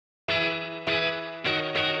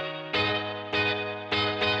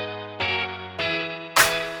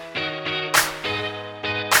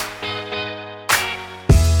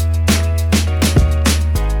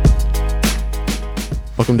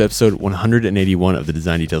Welcome to episode 181 of the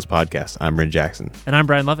Design Details Podcast. I'm Bryn Jackson. And I'm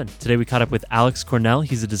Brian Lovin. Today we caught up with Alex Cornell.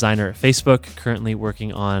 He's a designer at Facebook, currently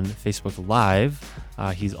working on Facebook Live.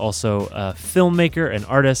 He's also a filmmaker, an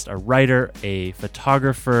artist, a writer, a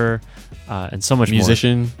photographer, and so much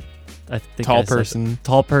Musician, more. I think tall person.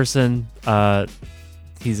 Tall person.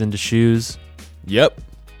 He's into shoes. Yep.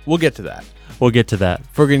 We'll get to that. Before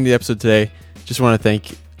getting to the episode today, just want to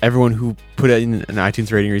thank everyone who put in an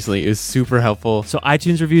iTunes rating recently. It was super helpful. So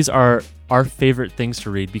iTunes reviews are our favorite things to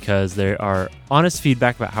read because they are honest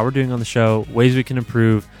feedback about how we're doing on the show, ways we can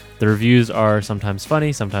improve. The reviews are sometimes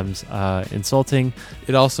funny, sometimes insulting.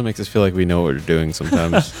 It also makes us feel like we know what we're doing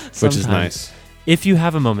sometimes, which is nice. If you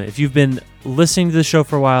have a moment, if you've been listening to the show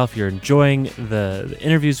for a while, if you're enjoying the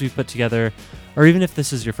interviews we've put together, or even if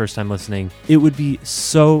this is your first time listening, it would be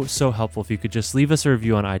so helpful if you could just leave us a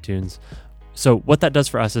review on iTunes. So what that does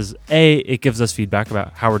for us is, A, it gives us feedback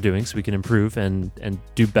about how we're doing so we can improve and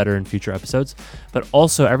do better in future episodes. But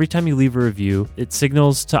also, every time you leave a review, it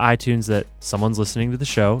signals to iTunes that someone's listening to the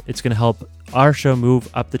show. It's going to help our show move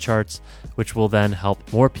up the charts, which will then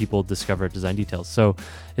help more people discover Design Details. So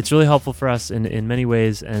it's really helpful for us in many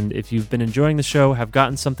ways. And if you've been enjoying the show, have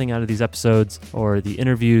gotten something out of these episodes or the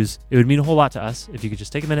interviews, it would mean a whole lot to us if you could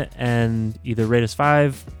just take a minute and either rate us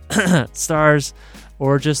 5 stars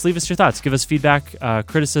or just leave us your thoughts. Give us feedback,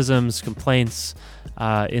 criticisms, complaints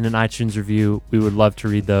in an iTunes review. We would love to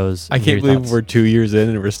read those. I can't believe we're 2 years in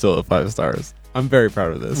and we're still at 5 stars. I'm very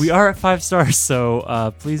proud of this. We are at 5 stars,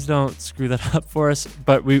 so please don't screw that up for us.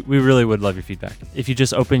 But we really would love your feedback. If you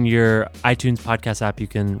just open your iTunes podcast app, you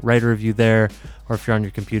can write a review there. Or if you're on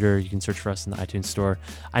your computer, you can search for us in the iTunes store.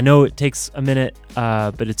 I know it takes a minute,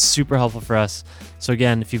 but it's super helpful for us. So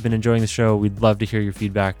again, if you've been enjoying the show, we'd love to hear your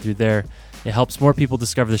feedback through there. It helps more people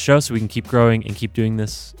discover the show so we can keep growing and keep doing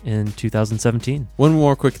this in 2017. One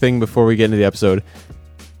more quick thing before we get into the episode.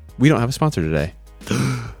 We don't have a sponsor today.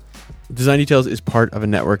 Design Details is part of a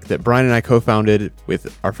network that Brian and I co-founded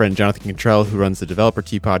with our friend Jonathan Cantrell, who runs the Developer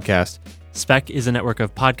Tea podcast. Spec is a network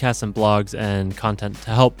of podcasts and blogs and content to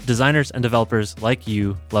help designers and developers like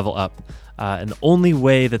you level up. And the only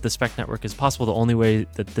way that the Spec Network is possible, the only way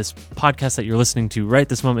that this podcast that you're listening to right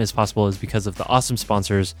this moment is possible is because of the awesome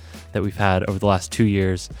sponsors that we've had over the last 2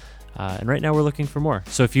 years. And right now we're looking for more.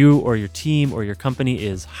 So if you or your team or your company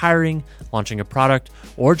is hiring, launching a product,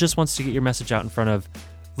 or just wants to get your message out in front of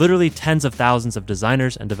literally tens of thousands of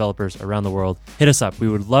designers and developers around the world, hit us up. We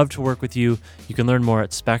would love to work with you. You can learn more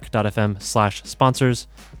at spec.fm/sponsors.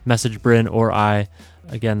 Message Bryn or I.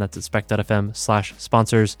 Again, that's at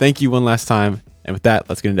spec.fm/sponsors. Thank you one last time. And with that,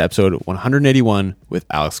 let's get into episode 181 with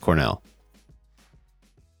Alex Cornell.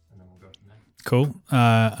 Cool.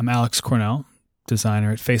 I'm Alex Cornell,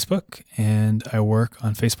 designer at Facebook, and I work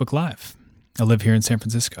on Facebook Live. I live here in San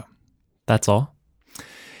Francisco. That's all?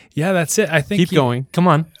 Yeah, that's it. I think Keep going. Come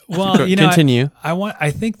on. Well, continue.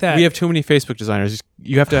 I think that we have too many Facebook designers.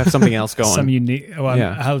 You have to have something else going. Some unique. Well,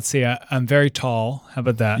 yeah. Let's see. I'm very tall. How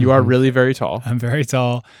about that? You are really very tall. I'm very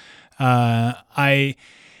tall. I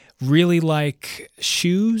really like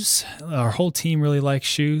shoes. Our whole team really likes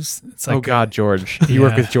shoes. It's like, oh God, George. You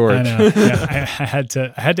work with George. I know. Yeah, I had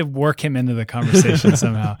to work him into the conversation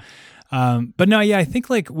somehow. But no, yeah, I think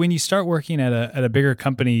like when you start working at a bigger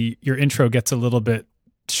company, your intro gets a little bit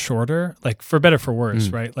shorter, like for better for worse,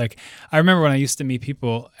 right? Like I remember when I used to meet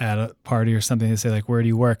people at a party or something, they say like, where do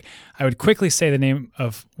you work? I would quickly say the name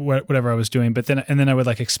of whatever I was doing, but then I would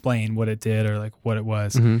like explain what it did or like what it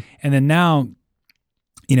was. And then now,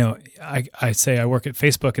 you know, I say I work at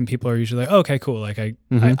Facebook and people are usually like, oh, okay, cool. Like I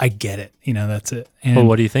get it. You know, that's it. And, well,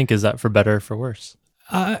 what do you think? Is that for better or for worse?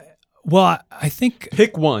 Well, I think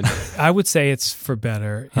pick one. I would say it's for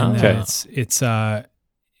better. It's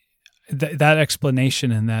that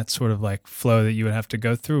explanation and that sort of like flow that you would have to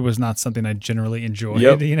go through was not something I generally enjoyed.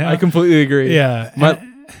 Yep, you know, I completely agree. Yeah,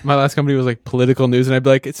 my last company was like political news, and I'd be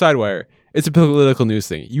like, it's Sidewire. It's a political news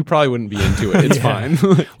thing. You probably wouldn't be into it. It's fine.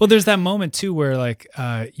 Well, there's that moment too where like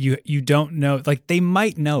you don't know, like they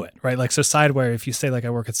might know it, right? Like so Sidewire, if you say like I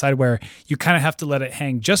work at Sidewire, you kind of have to let it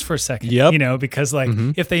hang just for a second, you know, because like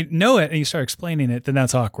if they know it and you start explaining it, then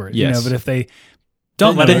that's awkward, you know. But if they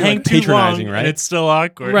don't let it hang too long, right? It's still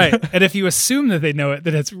awkward, right? And if you assume that they know it,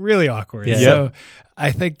 then it's really awkward. Yeah. So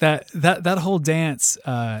I think that whole dance,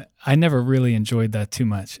 I never really enjoyed that too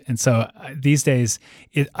much. And so these days,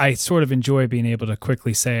 I sort of enjoy being able to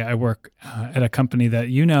quickly say I work at a company that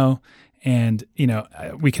you know, and you know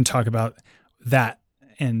we can talk about that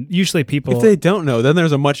And usually people, If they don't know, then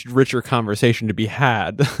there's a much richer conversation to be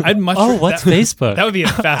had. I'd much. Oh, what's that, Facebook? That would be a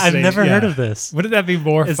I've fascinating. never heard of this. Wouldn't that be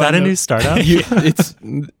more? Is fun that a to- new startup? It's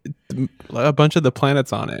a bunch of the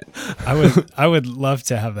planets on it. I would love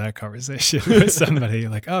to have that conversation with somebody.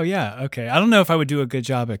 Like, oh yeah, okay. I don't know if I would do a good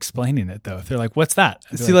job explaining it though. If they're like, "What's that?"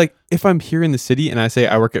 I'd be See, like, if I'm here in the city and I say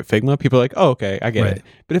I work at Figma, people are like, "Oh, okay, I get Right. it."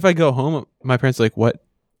 But if I go home, my parents are like, "What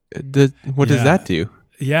does Yeah. that do?"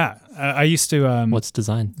 yeah, I used to. What's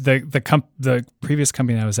design? The previous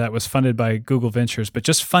company I was at was funded by Google Ventures, but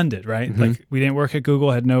just funded, right? Like we didn't work at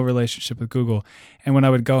Google, had no relationship with Google. And when I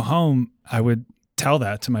would go home, I would tell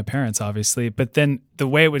that to my parents, obviously. But then the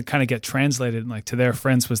way it would kind of get translated, like to their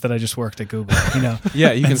friends, was that I just worked at Google. You know?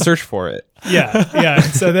 Yeah, you can search for it. Yeah. And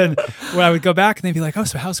so then when I would go back and they'd be like, "Oh,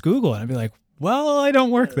 so how's Google?" And I'd be like, "Well, I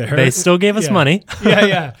don't work there." They still gave us Yeah. money.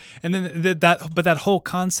 yeah. And then that whole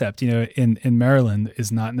concept, in Maryland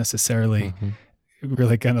is not necessarily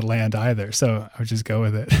really going to land either. So I would just go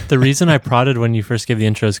with it. The reason I prodded when you first gave the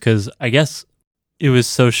intro is because I guess it was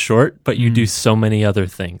so short, but you do so many other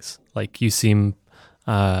things. Like you seem,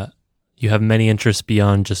 you have many interests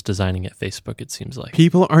beyond just designing at Facebook, it seems like.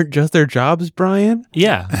 People aren't just their jobs, Brian.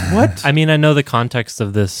 Yeah. What? I mean, I know the context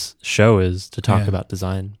of this show is to talk Yeah. about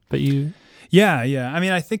design, but you... Yeah. I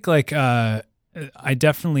mean, I think like I've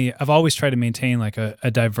always tried to maintain like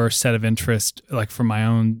a diverse set of interest, like for my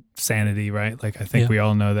own sanity, right? Like I think Yeah. we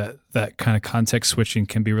all know that kind of context switching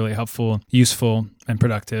can be really helpful, useful, and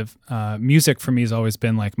productive. Music for me has always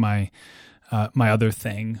been like my other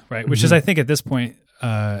thing, right? Which is, I think at this point,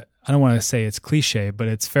 I don't want to say it's cliche, but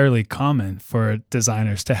it's fairly common for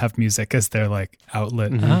designers to have music as their like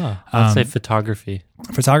outlet. I'd say photography.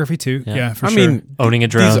 Photography too. Yeah. Yeah, for I sure. mean, Owning a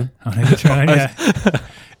drone.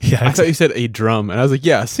 Yeah. I thought you said a drum, and I was like,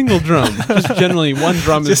 "Yeah, a single drum." Just generally, one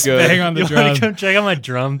drum Just is good. bang on the You want to drum. come check out my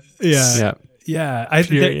drum? Yeah. Yeah, There,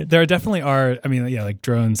 Period. there definitely are. I mean, yeah, like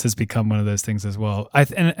drones has become one of those things as well.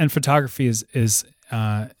 And photography is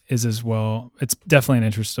as well. It's definitely an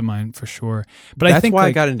interest of mine for sure. But that's I think why I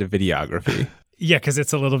like, got into videography. yeah, because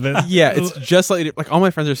it's a little bit. Yeah, it's just like all my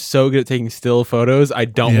friends are so good at taking still photos. I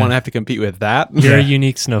don't Yeah. want to have to compete with that. You're a Yeah.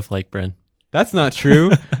 unique snowflake, Bryn. That's not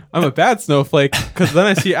true. I'm a bad snowflake because then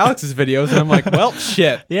I see Alex's videos and I'm like, well,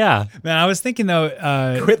 shit. Yeah. Man, I was thinking though,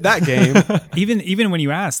 Quit that game. even when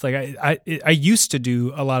you asked, like I used to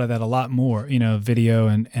do a lot of that, a lot more, video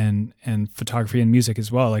and photography and music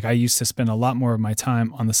as well. Like I used to spend a lot more of my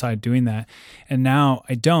time on the side doing that, and now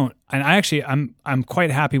I don't. And I'm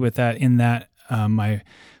quite happy with that. In that my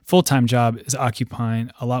full-time job is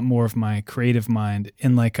occupying a lot more of my creative mind.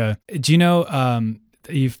 In like do you know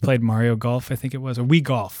you've played Mario Golf? I think it was, or Wii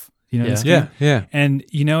Golf. This game? Yeah. And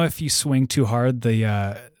if you swing too hard,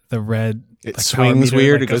 the red It like, swings power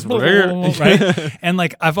meter, weird. like, It goes goes right. And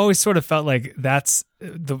like I've always sort of felt like that's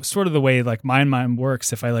the way like my mind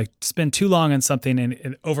works. If I like spend too long on something and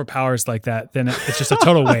it overpowers like that, then it's just a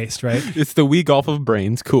total waste, right? It's the Wii Golf of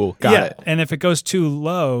brains. Cool. Got it. And if it goes too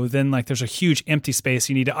low, then like there's a huge empty space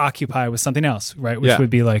you need to occupy with something else, right? Which Yeah. would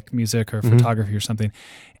be like music or photography or something.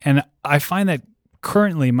 And I find that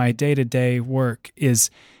currently my day-to-day work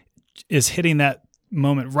is hitting that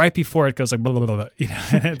moment right before it goes like blah, blah, blah, blah,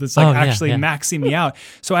 it's like actually maxing me out.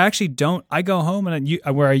 So I actually I go home and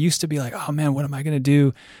where I used to be like, oh man, what am I going to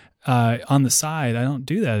do on the side? I don't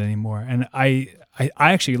do that anymore. And I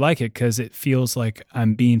actually like it because it feels like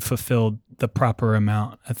I'm being fulfilled the proper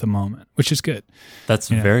amount at the moment, which is good. That's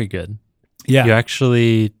very good. Yeah. You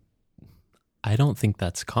actually, I don't think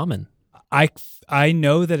that's common. I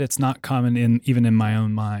know that it's not common even in my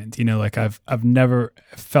own mind. Like I've never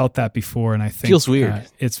felt that before, and I think Feels weird.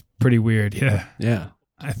 It's pretty weird. Yeah. Yeah.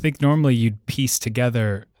 I think normally you'd piece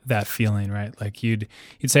together that feeling, right? Like you'd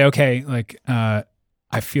say, okay, like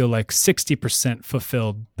I feel like 60%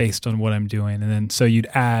 fulfilled based on what I'm doing, and then so you'd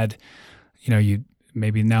add,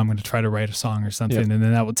 maybe now I'm going to try to write a song or something, and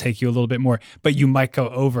then that will take you a little bit more. But you might go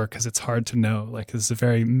over because it's hard to know. Like it's a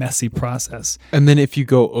very messy process. And then if you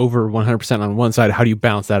go over 100% on one side, how do you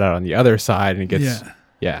balance that out on the other side? And it gets,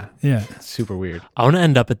 yeah, Yeah. super weird. I want to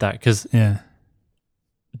end up at that because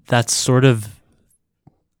that's sort of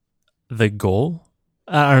the goal.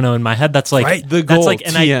 I don't know. In my head, that's like Right, the that's goal, like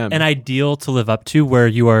TM. an ideal to live up to, where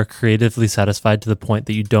you are creatively satisfied to the point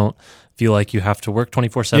that you don't feel like you have to work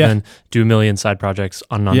 24/7, do a million side projects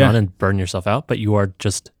on and on and burn yourself out, but you are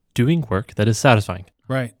just doing work that is satisfying.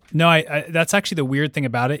 Right. No, I that's actually the weird thing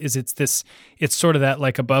about it is it's sort of that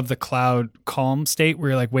like above the cloud calm state where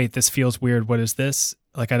you're like, wait, this feels weird. What is this?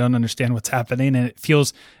 Like, I don't understand what's happening. And it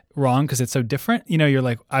feels wrong because it's so different. You're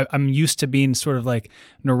like, I'm used to being sort of like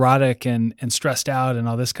neurotic and stressed out and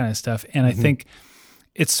all this kind of stuff. And I think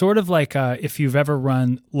it's sort of like if you've ever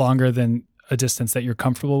run longer than a distance that you're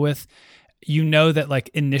comfortable with, you know that like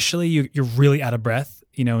initially you're really out of breath,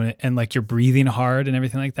 you know, and like you're breathing hard and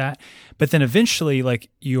everything like that. But then eventually like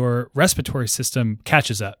your respiratory system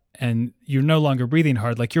catches up and you're no longer breathing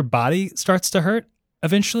hard. Like your body starts to hurt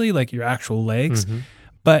eventually, like your actual legs,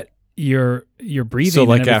 but your breathing. So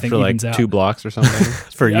like and everything after like evens out. 2 blocks or something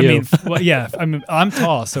for you. I mean, well, yeah, I mean, I'm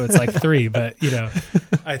tall, so it's like 3, but you know,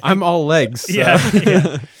 I'm all legs. So.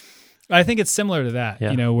 Yeah. I think it's similar to that,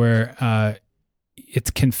 Yeah. you know, where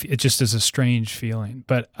it just is a strange feeling.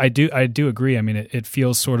 But I do agree. I mean, it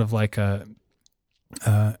feels sort of like not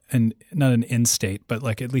an end state, but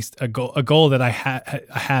like at least a goal that I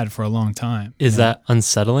had for a long time. Is that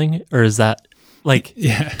unsettling, or is that like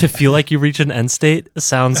to feel like you reach an end state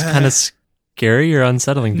sounds kind of scary or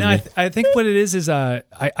unsettling to me? I think what it is I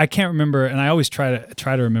can't remember, and I always try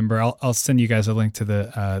to remember. I'll send you guys a link to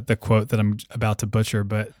the quote that I'm about to butcher.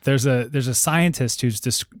 But there's a scientist who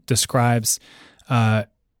describes how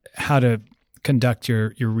to conduct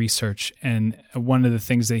your research, and one of the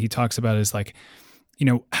things that he talks about is like, you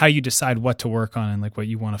know, how you decide what to work on and like what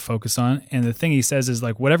you want to focus on. And the thing he says is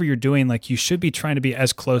like, whatever you're doing, like you should be trying to be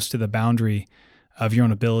as close to the boundary of your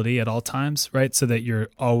own ability at all times, right? So that you're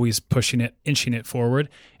always pushing it, inching it forward.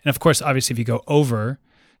 And of course, obviously, if you go over,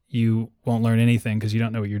 you won't learn anything because you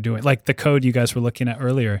don't know what you're doing. Like the code you guys were looking at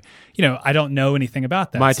earlier, you know, I don't know anything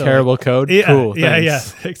about that. My so terrible code? Yeah, Cool, yeah,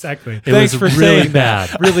 thanks. exactly. It Thanks was for really saying bad.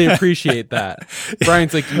 that. Really appreciate that.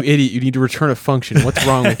 Brian's like, you idiot, you need to return a function. What's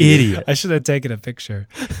wrong with you? Idiot. I should have taken a picture.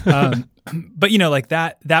 But you know, like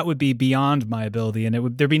that would be beyond my ability,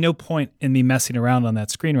 and there'd be no point in me messing around on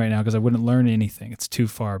that screen right now because I wouldn't learn anything. It's too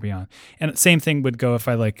far beyond. And the same thing would go if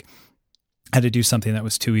I like had to do something that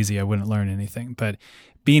was too easy. I wouldn't learn anything. But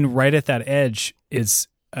being right at that edge is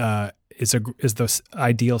the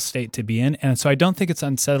ideal state to be in. And so I don't think it's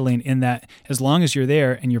unsettling in that as long as you're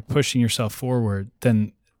there and you're pushing yourself forward,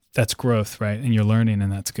 then that's growth, right? And you're learning,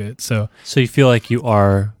 and that's good. So you feel like you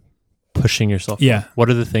are pushing yourself. Yeah. What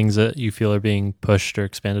are the things that you feel are being pushed or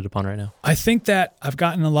expanded upon right now? I think that I've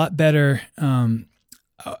gotten a lot better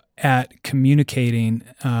at communicating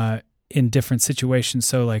in different situations.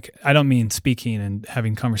 So like, I don't mean speaking and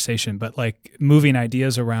having conversation, but like moving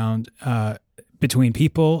ideas around between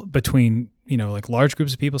people, between, you know, like large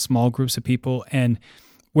groups of people, small groups of people, and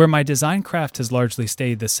where my design craft has largely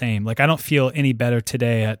stayed the same. Like I don't feel any better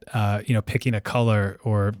today at, you know, picking a color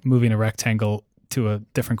or moving a rectangle to a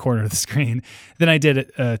different corner of the screen than I did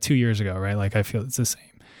it 2 years ago, right? Like I feel it's the same.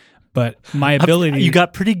 But my ability... You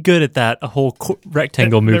got pretty good at that, a whole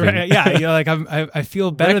rectangle moving. Yeah, you know, like I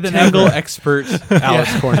feel better than Rectangle ever. expert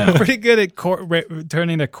Alex Cornell. I'm pretty good at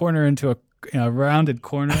turning a corner into a rounded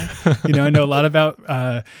corner. You know, I know a lot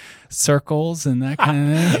about circles and that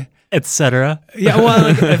kind of thing. Etc. Yeah, well,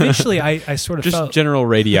 like, eventually I sort of Just felt... general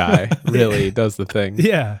radii really does the thing.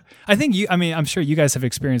 Yeah. I think I'm sure you guys have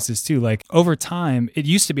experienced this too. Like over time, it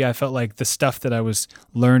used to be, I felt like the stuff that I was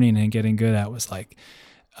learning and getting good at was like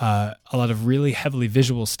a lot of really heavily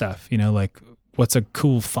visual stuff, you know, like what's a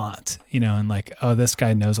cool font, you know, and like, oh, this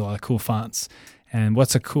guy knows a lot of cool fonts. And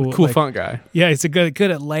what's a cool like, font guy. Yeah, he's good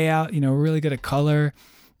at layout, you know, really good at color.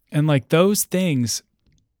 And like those things,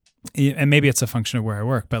 and maybe it's a function of where I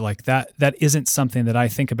work, but like that isn't something that I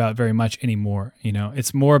think about very much anymore. You know,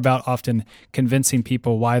 it's more about often convincing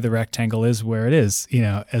people why the rectangle is where it is, you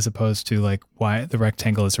know, as opposed to like why the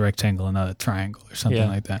rectangle is a rectangle and not a triangle or something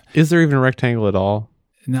like that. Is there even a rectangle at all?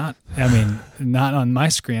 Not on my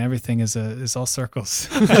screen. Everything is all circles.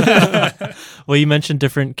 Well, you mentioned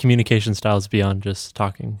different communication styles beyond just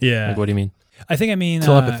talking. Yeah. Like, what do you mean? I think I mean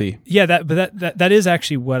Telepathy. Yeah, that is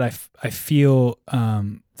actually what I feel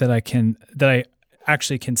that I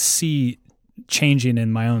actually can see changing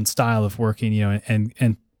in my own style of working, you know,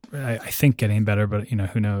 and I think getting better, but you know,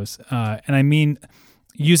 who knows? And I mean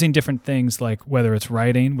using different things like whether it's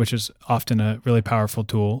writing, which is often a really powerful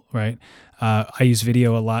tool, right? I use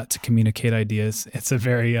video a lot to communicate ideas. It's a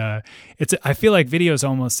very, I feel like video is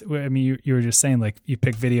almost, I mean, you were just saying like you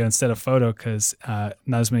pick video instead of photo because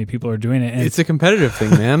not as many people are doing it. And it's a competitive thing,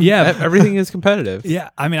 man. Yeah. Everything is competitive. Yeah.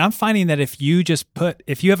 I mean, I'm finding that if you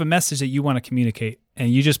have a message that you want to communicate and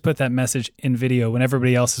you just put that message in video when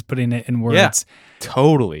everybody else is putting it in words. Yeah,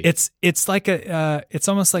 totally. It's like it's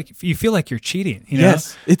almost like you feel like you're cheating, you know?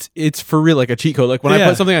 Yes. It's for real like a cheat code. Like when I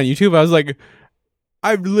put something on YouTube, I was like,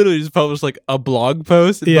 I've literally just published like a blog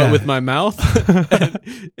post, but with my mouth.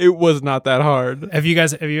 And it was not that hard. Have you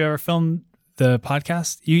ever filmed the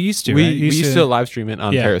podcast? You used to, we right? used to live stream it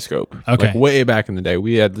on Periscope. Okay. Like way back in the day.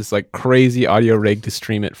 We had this like crazy audio rig to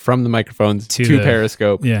stream it from the microphones to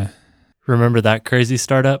Periscope. Yeah. Remember that crazy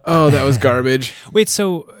startup? Oh, that was garbage. Wait,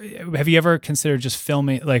 so have you ever considered just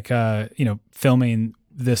filming, like, filming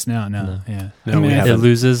this now? No. Yeah. No, we It haven't.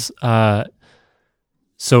 loses.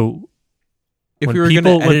 So If when we were going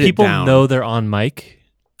people to edit when people it down, know they're on mic,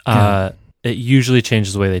 it usually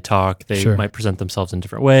changes the way they talk. They Sure. might present themselves in a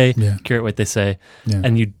different way, Yeah. curate what they say, Yeah.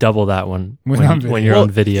 and you double that one When on when video. you're well, on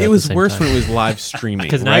video. it at was the same worse time. when it was live streaming.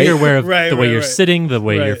 Because now right? you're aware of Right, the way right, you're right. sitting, the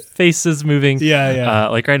way your Right. face is moving. Yeah.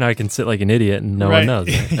 Like right now, I can sit like an idiot and no Right. one knows.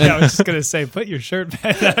 Right? Yeah, I was just gonna say, put your shirt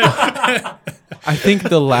back. I think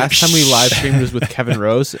the last time we live streamed was with Kevin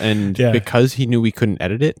Rose, and Yeah. because he knew we couldn't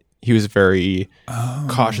edit it, he was very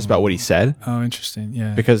cautious about what he said Oh, interesting.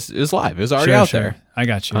 Yeah. because it was live. It was already Sure, out sure. there. I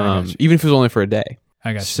got you. Even if it was only for a day.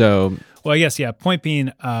 I got you. So Well, yes, yeah. Point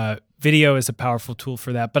being, video is a powerful tool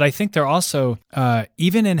for that. But I think they're also,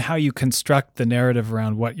 even in how you construct the narrative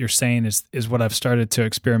around what you're saying is what I've started to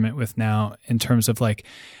experiment with now in terms of like,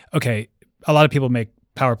 okay, a lot of people make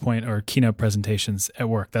PowerPoint or keynote presentations at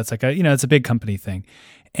work. That's like it's a big company thing.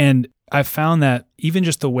 And I've found that even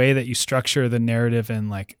just the way that you structure the narrative and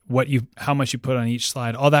like how much you put on each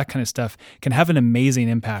slide, all that kind of stuff can have an amazing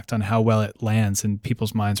impact on how well it lands in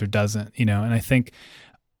people's minds or doesn't, And I think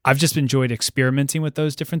I've just enjoyed experimenting with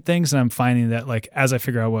those different things, and I'm finding that like as I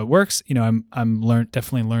figure out what works, I'm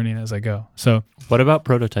definitely learning as I go. So, What about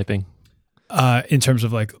prototyping? in terms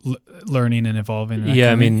of like learning and evolving, and that Yeah, I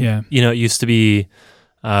kind of thing, mean, it used to be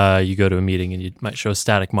you go to a meeting and you might show a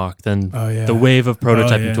static mock, then Oh, yeah. the wave of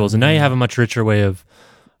prototyping yeah. tools, and now you have a much richer way of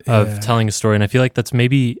Yeah. telling a story. And I feel like that's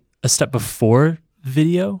maybe a step before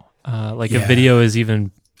video. A Yeah. video is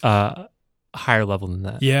even higher level than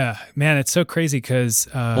that. Yeah, man, it's so crazy because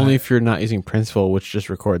only if you're not using Principal, which just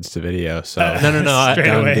records to video. So No. Straight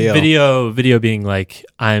done away. deal. Video being like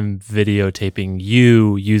I'm videotaping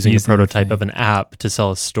you using a Using the prototype thing. of an app to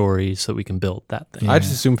sell a story so we can build that thing. Yeah. I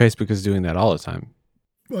just assume Facebook is doing that all the time.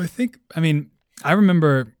 Well, I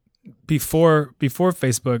remember before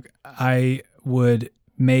Facebook, I would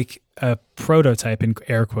make a prototype in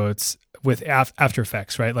air quotes with After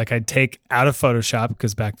Effects, right? Like I'd take out of Photoshop,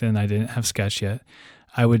 because back then I didn't have Sketch yet.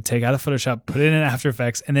 I would take out of Photoshop, put it in After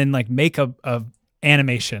Effects, and then like make a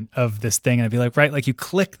animation of this thing. And I'd be like, right, like you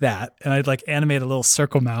click that, and I'd like animate a little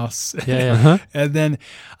circle mouse. Yeah. And then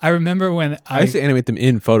I remember when I used to animate them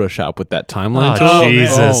in Photoshop with that timeline tool. Oh,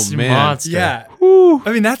 Jesus, Oh, man. monster. yeah. Woo.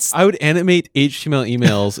 I mean, that's I would animate HTML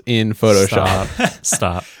emails in Photoshop.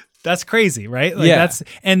 Stop. That's crazy, right? Like Yeah.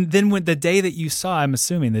 and then when the day that you saw, I'm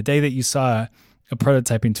assuming the day that you saw a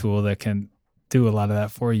prototyping tool that can do a lot of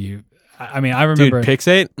that for you. I mean, I remember. Dude,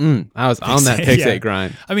 Pixate? I was on that Pixate, Pixate yeah.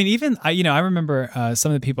 grind. I mean, even I remember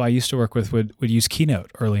some of the people I used to work with would use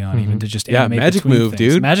Keynote early on, even to just Yeah, animate Magic between Move,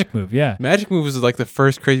 things. dude. Magic Move, yeah. Magic Move was like the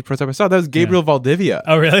first crazy prototype I saw. That was Gabriel Valdivia.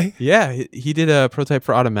 Oh, really? Yeah, he did a prototype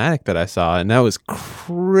for Automatic that I saw, and that was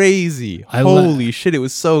crazy. I Holy shit, it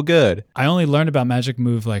was so good. I only learned about Magic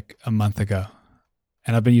Move like a month ago,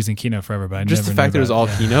 and I've been using Keynote forever. But I Just never the fact knew that it was about all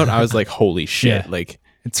yeah. Keynote, I was like, holy shit. Yeah. Like,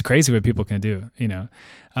 It's crazy what people can do,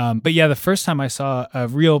 But yeah, the first time I saw a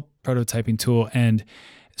real prototyping tool and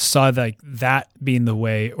saw like that being the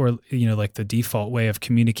way, or like the default way of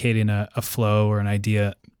communicating a flow or an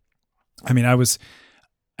idea. I mean,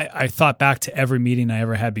 I thought back to every meeting I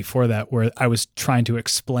ever had before that where I was trying to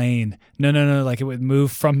explain, no, like it would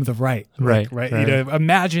move from the right. Right.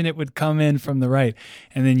 Imagine it would come in from the right.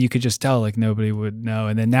 And then you could just tell like nobody would know.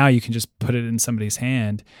 And then now you can just put it in somebody's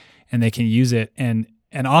hand and they can use it. And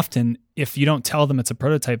often if you don't tell them it's a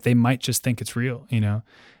prototype, they might just think it's real, And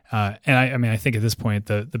I think at this point,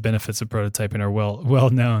 the benefits of prototyping are well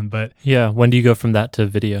known, but Yeah. When do you go from that to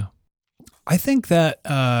video? I think that,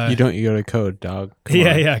 you go to code, dog. Come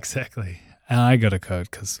yeah, on. yeah, exactly. And I go to code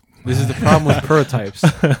because This is the problem with prototypes.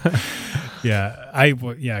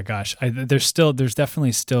 there's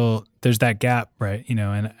definitely still there's that gap, right?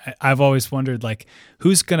 And I've always wondered like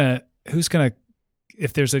who's gonna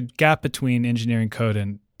if there's a gap between engineering code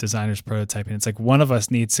and designers prototyping, it's like one of us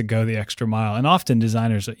needs to go the extra mile. And often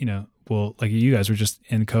designers, will, like you guys were just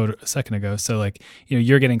in code a second ago, so like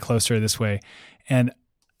you're getting closer this way. And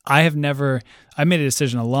I made a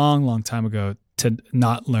decision a long, long time ago to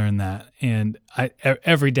not learn that. And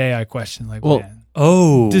every day I question like, Well, man.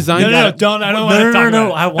 Oh, Design I don't want to talk about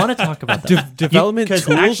it. I want to talk about that. development Because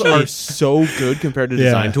tools actually- are so good compared to Yeah.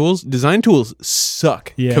 design tools. Design tools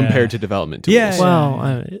suck Yeah. compared to development tools. Yeah.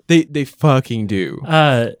 Well, They fucking do.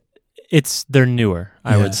 they're newer.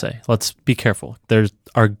 I Yeah. would say. Let's be careful. There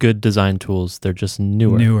are good design tools. They're just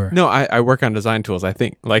newer. No, I work on design tools. I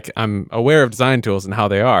think like I'm aware of design tools and how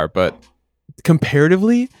they are, but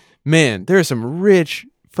comparatively, man, there are some rich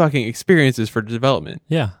fucking experiences for development.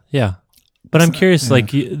 Yeah. But I'm curious,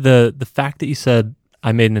 like the fact that you said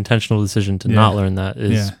I made an intentional decision to not learn that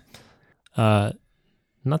is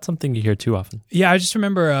not something you hear too often. Yeah, I just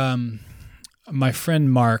remember my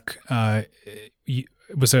friend Mark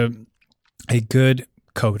was a good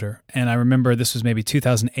coder, and I remember this was maybe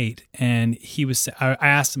 2008, and I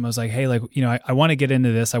asked him, I was like, hey, like, I want to get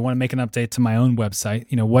into this, I want to make an update to my own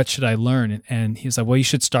website, what should I learn? And he was like, well, you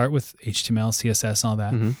should start with HTML, CSS, and all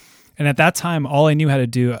that. Mm-hmm. And at that time, all I knew how to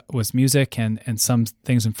do was music and some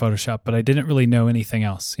things in Photoshop, but I didn't really know anything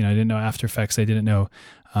else. I didn't know After Effects, I didn't know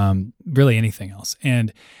really anything else.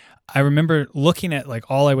 And I remember looking at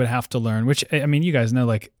like all I would have to learn, which, I mean, you guys know,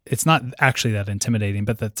 like, it's not actually that intimidating,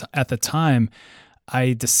 but at the time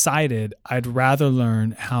I decided I'd rather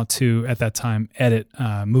learn how to, at that time, edit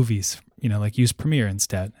movies, like use Premiere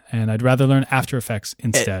instead. And I'd rather learn After Effects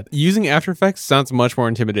instead. Using After Effects sounds much more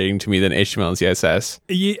intimidating to me than HTML and CSS.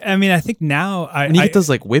 Yeah, I mean, I think now and you get those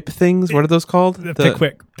like whip things. What are those called? The Pick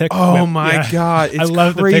oh whip. my God. It's I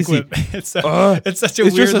love crazy. the Pick whip. It's such a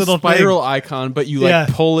weird just little a spiral thing. icon, but you like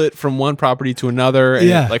pull it from one property to another and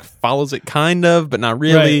it like follows it kind of, but not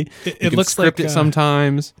really. Right. It looks like it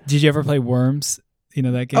sometimes. Did you ever play Worms?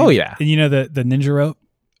 That game? Oh, yeah. And the ninja rope?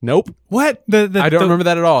 Nope. What? I don't remember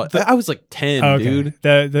that at all. I was like 10, dude.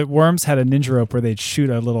 The Worms had a ninja rope where they'd shoot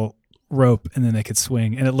a little rope and then they could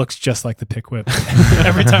swing, and it looks just like the Pick whip.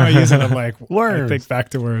 Every time I use it, I'm like, Worms. I think back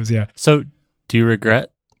to Worms, yeah. So do you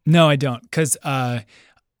regret? No, I don't, because I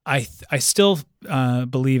still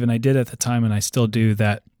believe, and I did at the time, and I still do,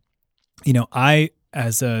 that, I,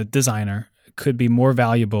 as a designer, could be more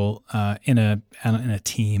valuable in a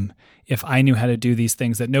team if I knew how to do these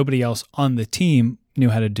things that nobody else on the team knew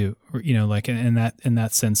how to do. Like in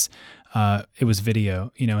that sense, it was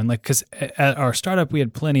video. And like, because at our startup we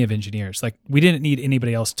had plenty of engineers. Like, we didn't need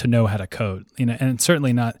anybody else to know how to code. And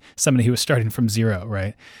certainly not somebody who was starting from zero,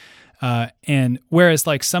 right? And whereas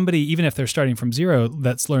like somebody, even if they're starting from zero,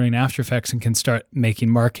 that's learning After Effects and can start making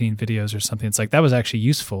marketing videos or something, it's like that was actually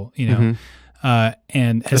useful. Mm-hmm.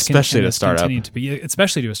 And especially to a startup,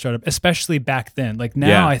 especially to a startup, especially back then. Like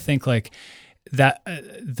now, I think like that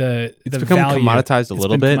it's become value, commoditized a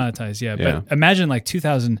little bit. Commoditized, yeah. But imagine like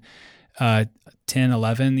 2010,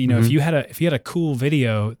 11. If you had a cool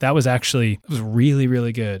video that was really,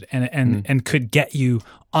 really good and could get you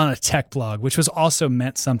on a tech blog, which was also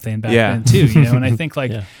meant something back then too. And I think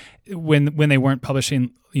like when they weren't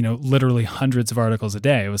publishing, literally hundreds of articles a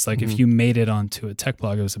day, it was like if you made it onto a tech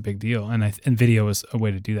blog, it was a big deal, and video was a way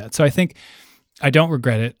to do that. So I think I don't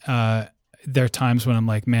regret it. There are times when I'm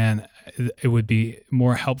like, man, it would be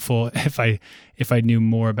more helpful if I knew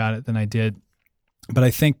more about it than I did. But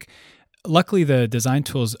I think luckily the design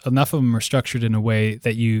tools, enough of them are structured in a way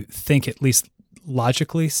that you think at least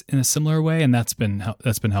logically in a similar way, and that's been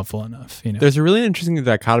helpful enough. There's a really interesting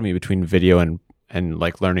dichotomy between video and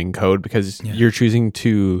like learning code, because you're choosing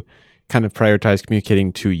to kind of prioritize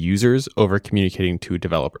communicating to users over communicating to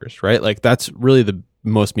developers, right? Like that's really the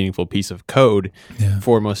most meaningful piece of code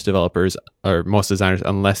for most developers or most designers,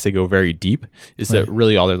 unless they go very deep, is that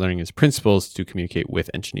really all they're learning is principles to communicate with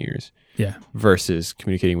engineers. Yeah. Versus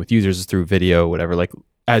communicating with users through video, whatever. Like,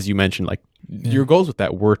 as you mentioned, like your goals with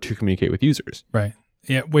that were to communicate with users. Right.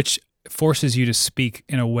 Yeah. Which forces you to speak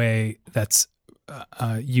in a way that's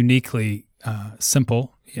uniquely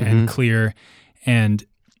simple and clear and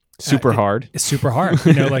super hard. It's super hard.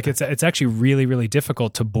 Like it's actually really, really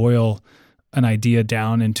difficult to boil an idea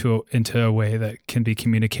down into a way that can be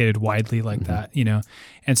communicated widely like that,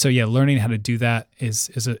 And so, learning how to do that is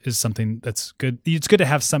something that's good. It's good to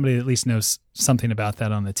have somebody that at least knows something about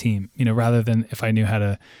that on the team, rather than if I knew how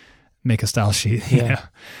to make a style sheet. Yeah.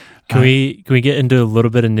 Can we get into a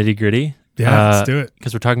little bit of nitty gritty? Yeah, let's do it.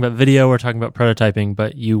 Because we're talking about video, we're talking about prototyping,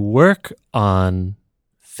 but you work on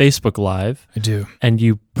Facebook Live. I do. And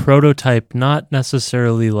you prototype not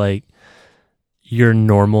necessarily like your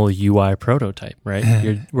normal UI prototype, right?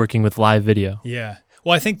 You're working with live video. Yeah.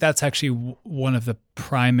 Well, I think that's actually one of the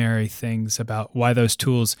primary things about why those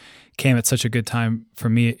tools came at such a good time for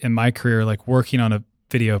me in my career, like working on a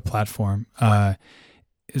video platform,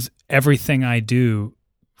 is everything I do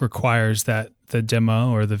requires that the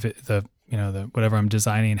demo or the whatever I'm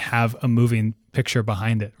designing have a moving picture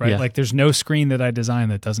behind it, right? Yeah. Like there's no screen that I design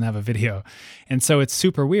that doesn't have a video. And so it's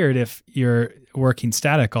super weird if you're working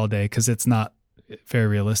static all day because it's not very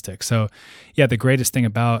realistic. So the greatest thing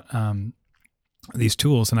about these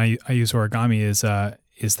tools, and I use Origami, is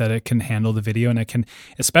that it can handle the video, and it can,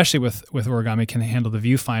 especially with Origami, can handle the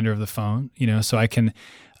viewfinder of the phone, so I can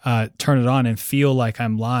turn it on and feel like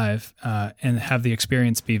I'm live and have the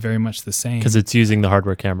experience be very much the same. Because it's using the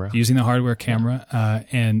hardware camera. Using the hardware camera,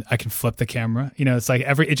 and I can flip the camera. It's like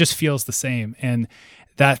it just feels the same, and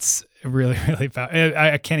that's really, really powerful.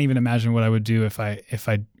 I can't even imagine what I would do if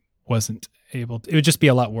I wasn't able to. It would just be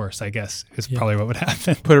a lot worse, I guess, is probably what would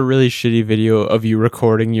happen. Put a really shitty video of you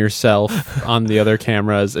recording yourself on the other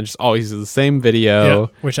cameras and just always do the same video. Yeah,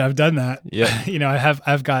 which I've done that. Yeah.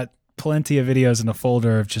 I've got plenty of videos in a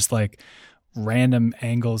folder of just like random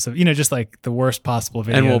angles of, just like the worst possible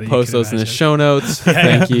video. And we'll post those in the show notes.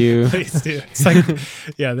 Thank you. Please do. It's like,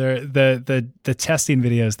 they're the testing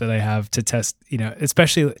videos that I have to test,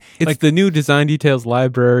 especially it's like the new Design Details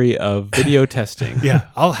library of video testing. Yeah.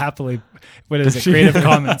 I'll happily, what is it? Creative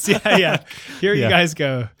Commons. Yeah. Here you guys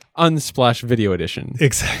go. Unsplash Video Edition.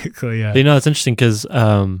 Exactly. Yeah. It's interesting because,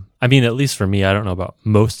 at least for me, I don't know about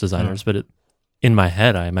most designers, but in my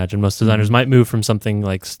head, I imagine most designers might move from something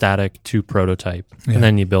like static to prototype, and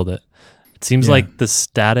then you build it. It seems like the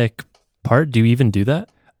static part, do you even do that?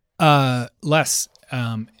 Less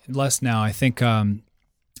now. I think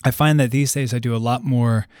I find that these days I do a lot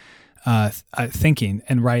more thinking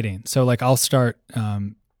and writing. So like I'll start,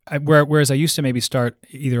 whereas I used to maybe start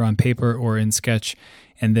either on paper or in Sketch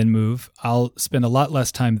and then move, I'll spend a lot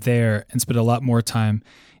less time there and spend a lot more time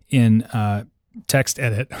in text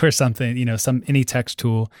edit or something, any text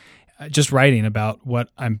tool, just writing about what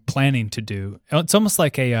I'm planning to do. It's almost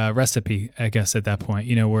like a recipe, I guess, at that point,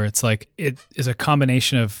 where it's like it is a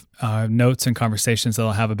combination of notes and conversations that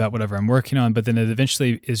I'll have about whatever I'm working on, but then it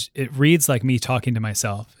eventually it reads like me talking to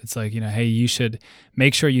myself. It's like, hey, you should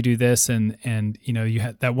make sure you do this, and you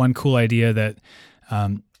had that one cool idea that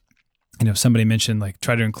somebody mentioned, like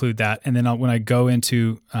try to include that, and then when I go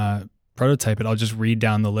into prototype it, I'll just read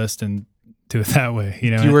down the list and do it that way. Do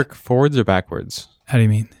you work forwards or backwards? How do you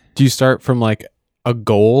mean? Do you start from like a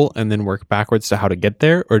goal and then work backwards to how to get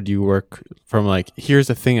there? Or do you work from like, here's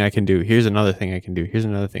a thing I can do, here's another thing I can do, here's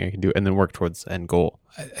another thing I can do, and then work towards the end goal?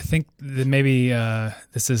 I think that maybe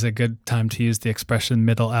this is a good time to use the expression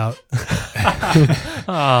middle out. Oh,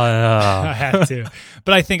 no. I had to.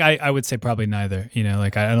 But I think I would say probably neither.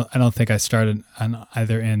 Like I don't think I started on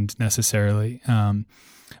either end necessarily.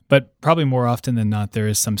 But probably more often than not, there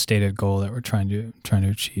is some stated goal that we're trying to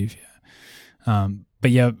achieve. Yeah.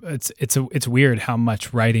 But yeah, it's weird how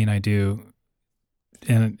much writing I do,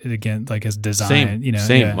 and again, like as design,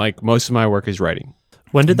 Same. Yeah. Like most of my work is writing.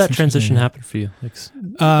 When did that transition happen for you?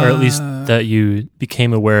 Or at least that you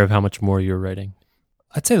became aware of how much more you were writing?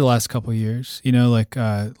 I'd say the last couple of years,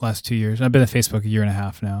 last 2 years. I've been at Facebook a year and a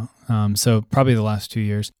half now. So probably the last 2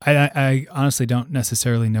 years. I honestly don't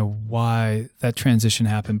necessarily know why that transition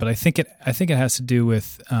happened, but I think it has to do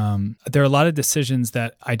with, there are a lot of decisions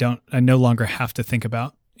that I no longer have to think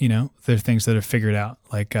about. There are things that are figured out.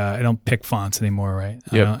 Like, I don't pick fonts anymore, right?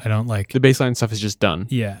 Yep. I don't like the baseline stuff is just done.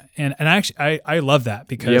 Yeah. And actually I love that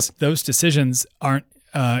because those decisions aren't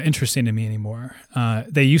interesting to me anymore.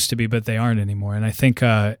 They used to be, but they aren't anymore. And I think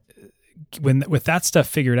with that stuff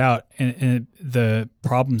figured out, and the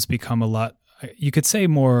problems become a lot, you could say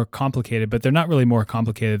more complicated, but they're not really more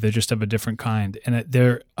complicated. They're just of a different kind, and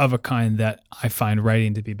they're of a kind that I find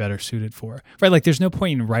writing to be better suited for. Right? Like, there's no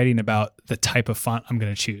point in writing about the type of font I'm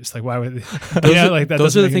going to choose. Like, why would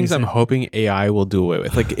those are the things I'm hoping AI will do away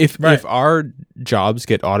with. Like, if our jobs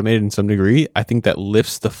get automated in some degree, I think that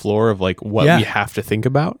lifts the floor of like what we have to think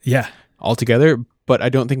about. Yeah. Altogether. But I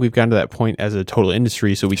don't think we've gotten to that point as a total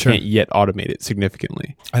industry, so we can't yet automate it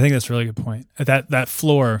significantly. I think that's a really good point. That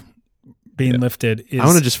floor being lifted is... I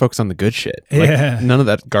want to just focus on the good shit. Like, none of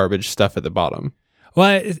that garbage stuff at the bottom.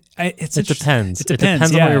 Well, it depends. It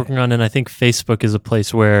depends on what you're working on, and I think Facebook is a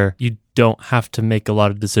place where you don't have to make a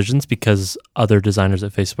lot of decisions because other designers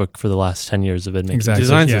at Facebook for the last 10 years have been making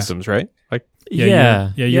design systems, right? Like,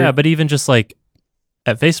 but even just like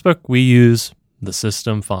at Facebook, we use the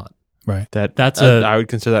system font. Right. I would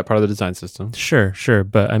consider that part of the design system. Sure.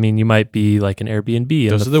 But I mean, you might be like an Airbnb.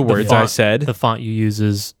 Those are the words font, I said. The font you use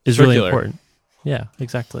is really important. Yeah,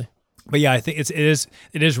 exactly. But yeah, I think it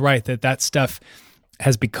is right that stuff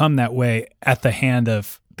has become that way at the hand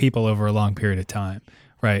of people over a long period of time.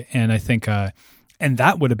 Right. And I think, and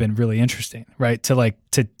that would have been really interesting, right?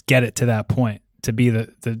 To get it to that point, to be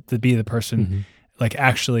the person like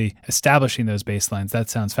actually establishing those baselines. That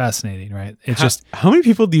sounds fascinating, right? How many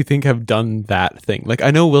people do you think have done that thing? Like,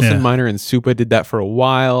 I know Wilson Miner and Supa did that for a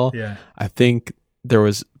while. Yeah. I think there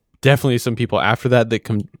was definitely some people after that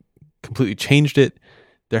completely changed it.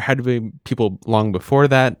 There had to be people long before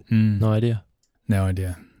that. No idea.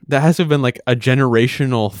 That has to have been like a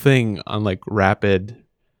generational thing on like rapid,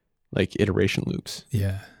 like iteration loops.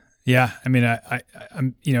 Yeah. Yeah, I mean,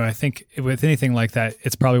 I'm, I think with anything like that,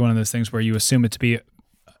 it's probably one of those things where you assume it to be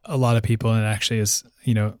a lot of people, and it actually is,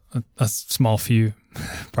 a small few,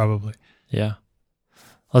 probably. Yeah.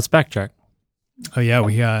 Let's backtrack. Oh yeah,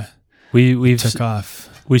 We took off.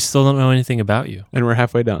 We still don't know anything about you. And we're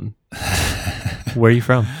halfway done. Where are you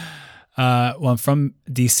from? Well, I'm from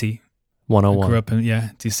DC. 101. I grew up in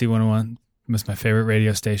DC 101 was my favorite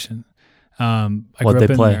radio station. I What'd grew up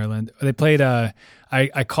they in play? Maryland. They played. I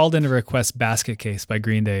called in to request "Basket Case" by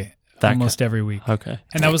Green Day almost every week, Okay.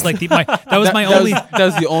 and that was like my only. That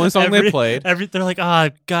was the only song they played. They're like,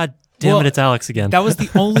 God damn it, it's Alex again. That was the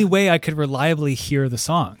only way I could reliably hear the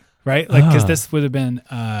song, right? Like, because this would have been,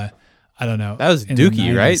 I don't know. That was in the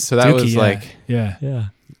Dookie, 90s. right? So that was like yeah,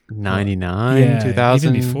 99,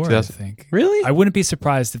 2000, even before, 2000. I think. Really? I wouldn't be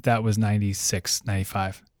surprised if that was 96,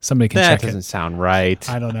 95. Somebody can That check doesn't it. sound right.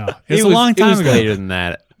 I don't know. It was a long time It was ago. later than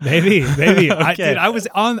that. Maybe. Okay. I was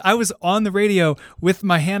on the radio with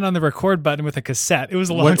my hand on the record button with a cassette. It was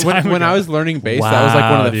a long time ago. When I was learning bass, that was like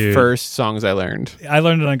one of the dude. first songs I learned. I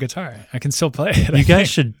learned it on guitar. I can still play it. You guys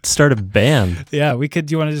should start a band. Yeah, we could.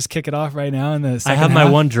 Do you want to just kick it off right now? In the I second have my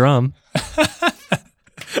half? one drum.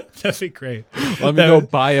 That'd be great. Let me go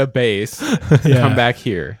buy a bass. Come back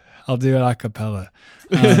here. I'll do it a cappella.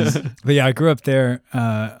 But yeah, I grew up there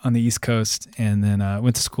on the East Coast, and then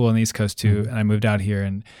went to school on the East Coast too. And I moved out here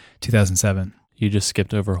in 2007. You just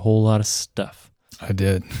skipped over a whole lot of stuff. I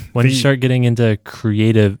did. When did you start getting into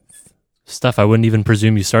creative stuff? I wouldn't even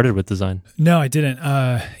presume you started with design. No, I didn't.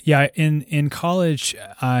 In college,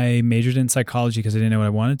 I majored in psychology because I didn't know what I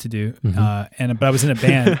wanted to do. But I was in a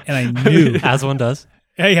band, and I knew. As one does.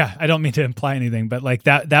 Yeah, I don't mean to imply anything, but like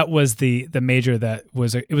that was the major that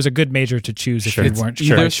was it was a good major to choose if Sure. you weren't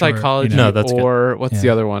Either quite sure, psychology No, that's or what's Yeah. the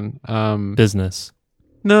other one? Business.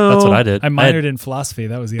 No. That's what I did. I minored in philosophy.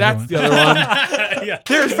 That was the other That's one. the other one. Yeah.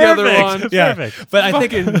 There's the other one. Yeah. Perfect. But I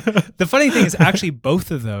think the funny thing is actually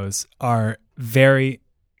both of those are very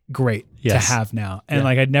great Yes. to have now. And Yeah.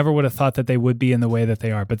 like I never would have thought that they would be in the way that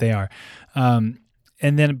they are, but they are.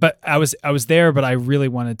 But I was there, but I really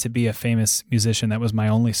wanted to be a famous musician. That was my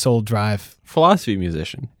only sole drive. Philosophy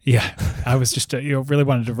musician. Yeah, I was just really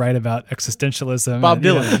wanted to write about existentialism. Bob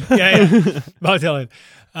Dylan. Yeah, Bob Dylan.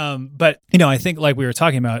 But I think like we were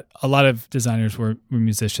talking about, a lot of designers were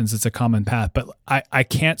musicians. It's a common path, but I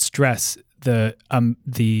can't stress the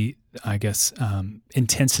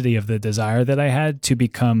intensity of the desire that I had to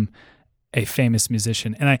become a famous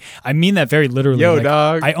musician, and I mean that very literally. Yo, Like,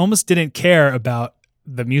 dog. I almost didn't care about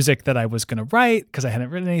the music that I was going to write because I hadn't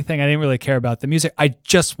written anything. I didn't really care about the music. I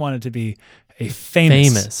just wanted to be a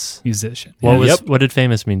famous musician. What did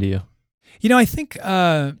famous mean to you? I think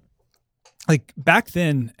like back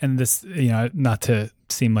then, and this, not to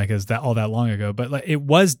seem like it's all that long ago, but like it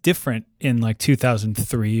was different in like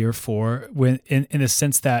 2003 or 4 when in the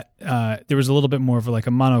sense that there was a little bit more of like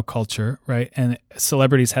a monoculture, right? And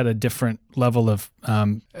celebrities had a different level of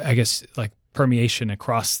like permeation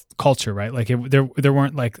across culture, right? Like there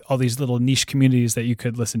weren't like all these little niche communities that you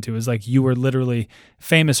could listen to. It was like you were literally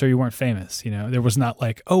famous or you weren't famous. There was not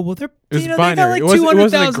like, oh well, they're It was they got binary. like It wasn't a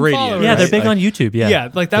 200,000 gradient, followers. Yeah, right? they're big Like- on YouTube. Yeah.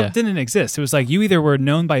 Like that Yeah. didn't exist. It was like you either were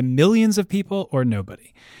known by millions of people or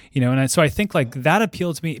nobody, so I think like that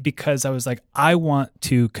appealed to me because I was like, I want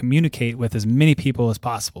to communicate with as many people as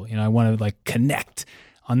possible. I want to like connect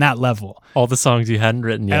on that level. All the songs you hadn't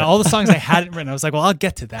written yet. And all the songs I hadn't written, I was like, well, I'll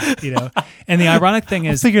get to that, And the ironic thing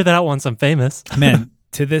I'll is, figure that out once I'm famous. man,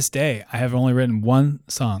 to this day, I have only written one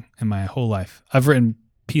song in my whole life. I've written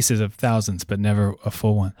pieces of thousands, but never a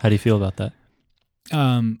full one. How do you feel about that?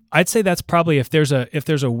 I'd say that's probably if there's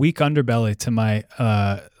a weak underbelly to my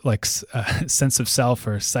sense of self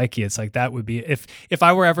or psyche, it's like that would be if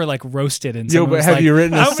I were ever like roasted and someone but was have like, you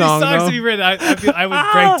written a how song, many songs though? have you written? I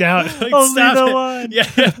would break down. Like, Only stop the it. one.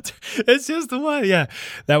 Yeah, it's just the one. Yeah,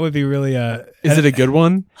 that would be really. Is it a good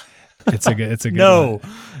one? It's a good. No. one.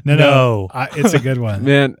 No. It's a good one.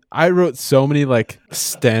 Man, I wrote so many like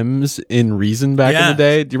stems in Reason back in Yeah. the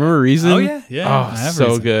day. Do you remember Reason? Oh yeah. Oh, I have so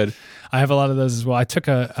Reason. good. I have a lot of those as well. I took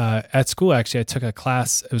at school actually. I took a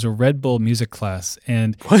class. It was a Red Bull music class,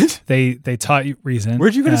 and What? they taught you Reason.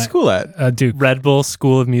 Where'd you go to school at? Duke. Red Bull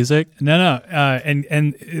School of Music. No.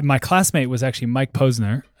 And my classmate was actually Mike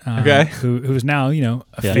Posner, Okay. who is now Yeah.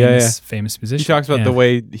 famous musician. He talks about the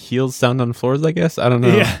way heels sound on floors, I guess. I don't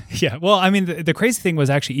know. Yeah. Well, I mean, the crazy thing was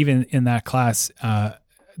actually even in that class,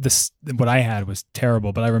 what I had was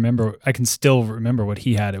terrible, but I can still remember what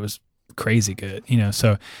he had. It was crazy good,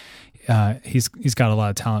 So he's got a lot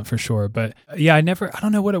of talent for sure. But yeah, I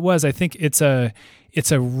don't know what it was. I think it's a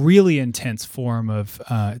really intense form of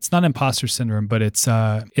it's not imposter syndrome, but it's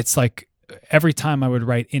like every time I would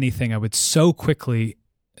write anything, I would so quickly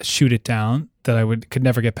shoot it down that I could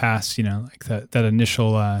never get past, like that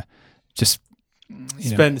initial just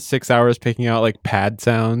spend 6 hours picking out like pad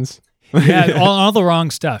sounds. Yeah, all the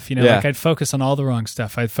wrong stuff. Yeah. Like I'd focus on all the wrong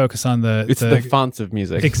stuff. I'd focus on the fonts of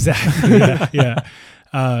music. Exactly. Yeah.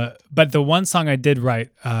 But the one song I did write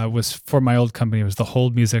was for my old company. It was the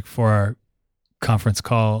hold music for our conference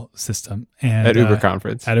call system and at Uber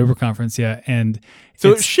Conference. At Uber Conference, yeah. And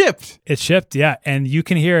so it shipped. It shipped, yeah. And you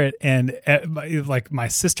can hear it. And like my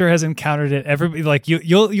sister has encountered it. Everybody, like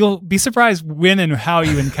you'll be surprised when and how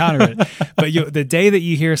you encounter it. But the day that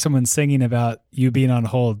you hear someone singing about you being on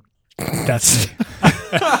hold, that's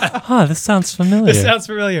this sounds familiar. This sounds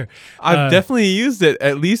familiar. I've definitely used it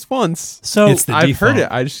at least once. So I've heard it.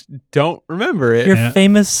 I just don't remember it. You're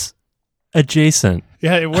famous adjacent.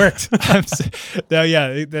 Yeah, it worked. I think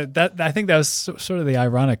that was sort of the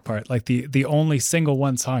ironic part. Like the only single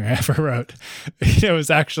one song I ever wrote, it was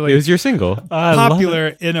actually your single. Popular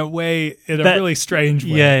in a way, a really strange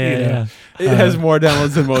way. Yeah. It has more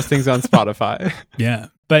downloads than most things on Spotify. Yeah,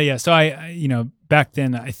 but yeah. So I back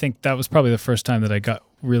then, I think that was probably the first time that I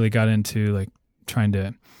really got into like trying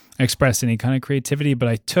to express any kind of creativity.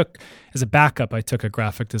 But as a backup, I took a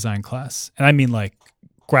graphic design class, and I mean like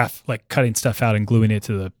cutting stuff out and gluing it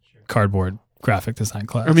to the cardboard graphic design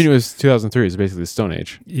class. I mean, it was 2003. It was basically the Stone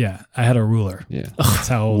Age. Yeah, I had a ruler. Yeah, that's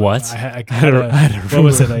how old. What? I had a what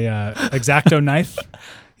was it? A X-Acto knife.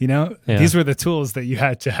 These were the tools that you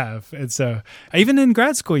had to have, and so even in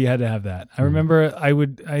grad school, you had to have that. I remember I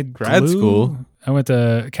school. I went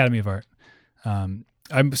to Academy of Art.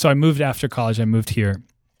 I moved after college. I moved here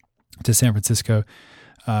to San Francisco.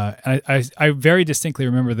 I very distinctly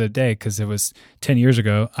remember the day because it was 10 years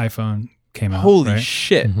ago. iPhone came out. Holy right?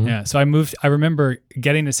 shit! Mm-hmm. Yeah. So I remember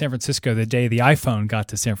getting to San Francisco the day the iPhone got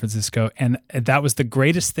to San Francisco, and that was the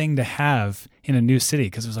greatest thing to have in a new city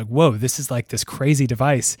because it was like, whoa, this is like this crazy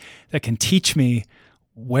device that can teach me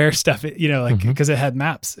where stuff, because it had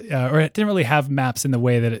maps, or it didn't really have maps in the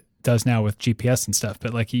way that it does now with GPS and stuff,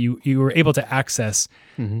 but like you were able to access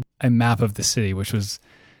a map of the city, which was,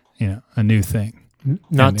 a new thing.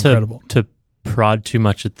 Not to prod too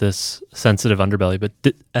much at this sensitive underbelly, but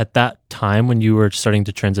at that time when you were starting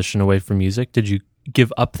to transition away from music, did you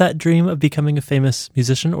give up that dream of becoming a famous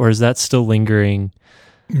musician, or is that still lingering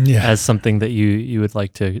as something that you would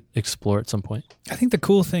like to explore at some point? I think the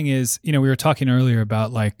cool thing is, we were talking earlier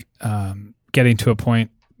about like getting to a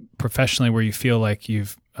point professionally where you feel like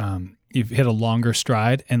you've hit a longer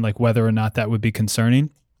stride, and like whether or not that would be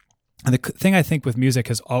concerning. And the thing I think with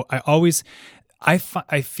music is I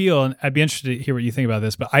feel, and I'd be interested to hear what you think about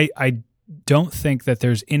this, but I don't think that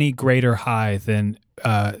there's any greater high than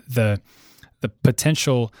the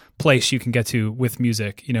potential place you can get to with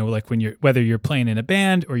music. Like whether you're playing in a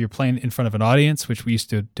band or you're playing in front of an audience, which we used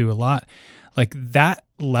to do a lot. Like that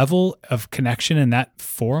level of connection and that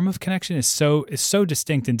form of connection is so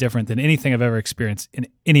distinct and different than anything I've ever experienced in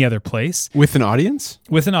any other place. With an audience?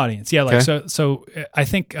 With an audience, yeah. Like so I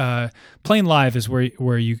think playing live is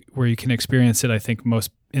where you can experience it. I think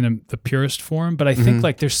most in the purest form. But I think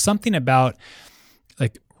like there's something about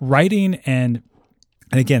like writing and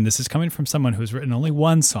again, this is coming from someone who's written only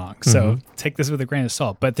one song, so take this with a grain of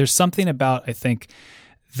salt. But there's something about I think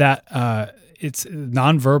that. It's a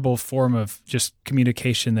nonverbal form of just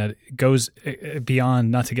communication that goes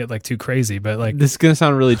beyond, not to get like too crazy, but like this is gonna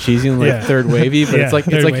sound really cheesy and like third wavy, but it's like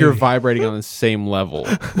you're wavy. Vibrating on the same level.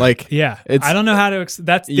 Like I don't know how to.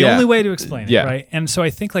 That's the only way to explain it, Yeah. right? And so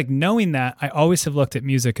I think like knowing that, I always have looked at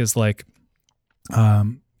music as like,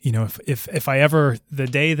 if I ever the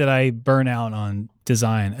day that I burn out on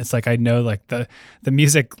design, it's like I know like the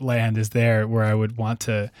music land is there where I would want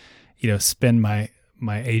to, spend my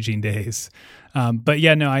aging days. But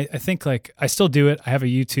yeah, no, I think like I still do it. I have a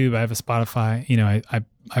YouTube, I have a Spotify,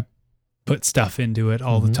 I put stuff into it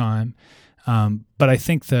all the time. But I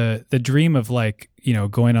think the dream of like,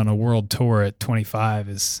 going on a world tour at 25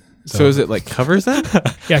 is... So is it like covers then?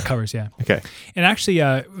 Yeah, covers, yeah. Okay. And actually...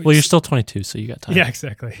 well, you're still 22, so you got time. Yeah,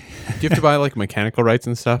 exactly. Do you have to buy like mechanical rights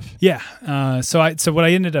and stuff? Yeah. So what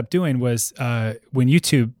I ended up doing was when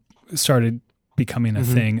YouTube started becoming a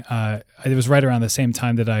thing, it was right around the same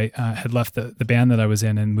time that I had left the band that I was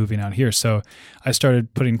in and moving out here. So I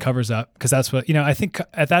started putting covers up because that's what, I think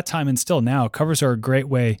at that time and still now, covers are a great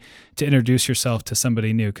way to introduce yourself to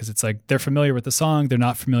somebody new because it's like they're familiar with the song, they're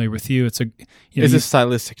not familiar with you. It's a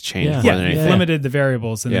stylistic change. Yeah, you've limited the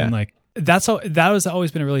variables and then like that has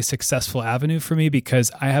always been a really successful avenue for me because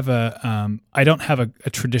I have I don't have a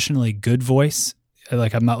traditionally good voice.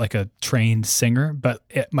 like I'm not like a trained singer, but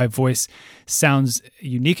my voice sounds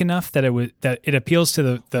unique enough that it appeals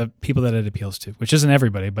to the people that it appeals to, which isn't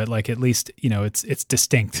everybody, but like at least it's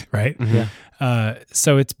distinct, right? Yeah.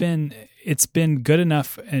 So it's been good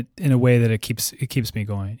enough in a way that it keeps me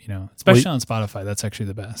going, especially on Spotify. That's actually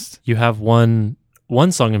the best. You have one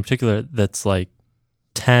song in particular that's like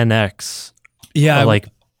 10x. Yeah, like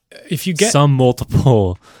if you get some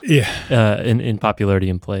multiple yeah in popularity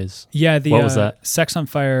in plays. Yeah, what was that? Sex on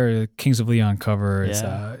Fire, Kings of Leon cover.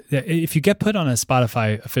 Yeah. If you get put on a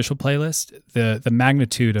Spotify official playlist, the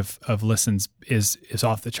magnitude of listens is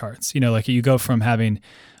off the charts. Like you go from having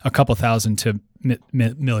a couple thousand to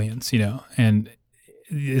millions. And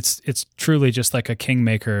it's truly just like a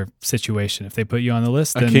kingmaker situation. If they put you on the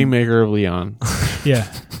list, a kingmaker of Leon.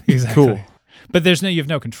 Yeah, exactly. Cool. But you have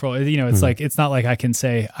no control. It's like it's not like I can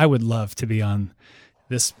say I would love to be on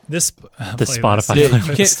this Spotify. Yeah, playlist.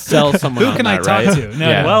 you can't sell someone. Who can on I that, talk right? to? No,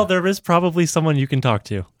 Yeah. Well, there is probably someone you can talk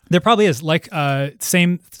to. there probably is. Like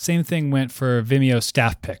same thing went for Vimeo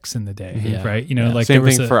staff picks in the day, Yeah. right? Yeah. Like Same there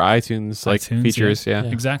was thing for iTunes, like iTunes, features. Yeah.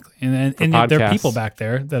 exactly. And there podcasts. are people back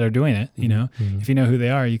there that are doing it. If you know who they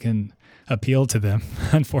are, you can appeal to them.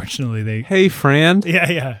 Unfortunately, they. Hey, Fran.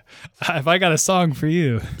 Yeah. If I got a song for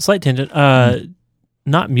you, Slight tangent.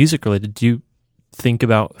 Not music related. Do you think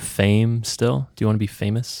about fame still? Do you want to be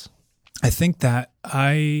famous? I think that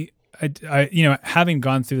I having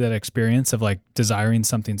gone through that experience of like desiring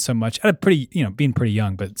something so much at a pretty, being pretty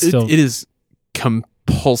young, but still, it is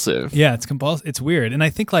compulsive. yeah, it's compulsive. It's weird. And I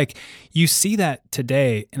think like you see that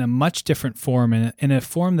today in a much different form, in a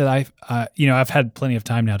form that I've had plenty of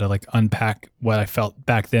time now to like unpack what I felt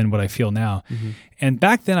back then, what I feel now. Mm-hmm. And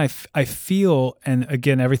back then I feel, and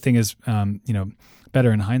again, everything is,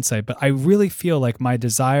 better in hindsight, but I really feel like my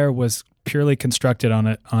desire was purely constructed on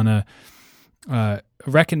a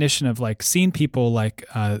recognition of like seeing people like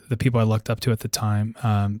the people I looked up to at the time,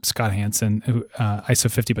 Scott Hansen, who ISO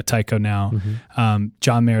 50 but Tycho now.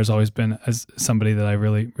 John Mayer has always been as somebody that I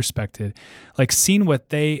really respected. Like seeing what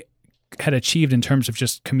they had achieved in terms of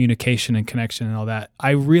just communication and connection and all that,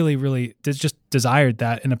 I really, really just desired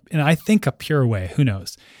that in I think a pure way. Who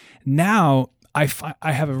knows? Now I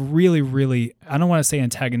have a really, really, I don't want to say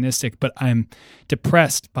antagonistic, but I'm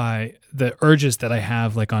depressed by the urges that I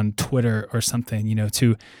have like on Twitter or something,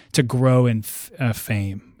 to grow in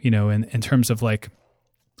fame, in terms of like,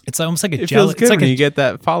 it's almost like a It jealous. feels good when you get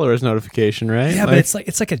that followers notification, right? Yeah, but it's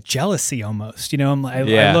like a jealousy almost,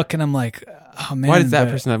 I look and I'm like, oh man, why does that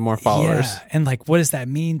person have more followers? Yeah, and like, what does that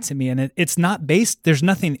mean to me? And it's not based. There's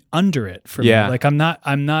nothing under it for Yeah. me. Like I'm not.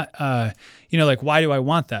 Like why do I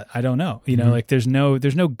want that? I don't know. Like there's no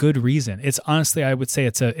good reason. It's honestly, I would say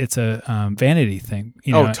it's a vanity thing.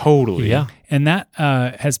 Oh, totally. Yeah. And that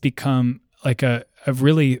has become like a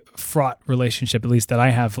really fraught relationship, at least that I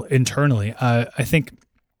have internally. I think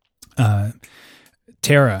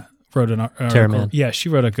Tara wrote an article. Tara Mann. Yeah, she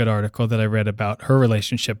wrote a good article that I read about her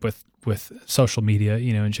relationship with social media,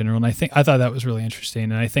 in general. And I thought that was really interesting.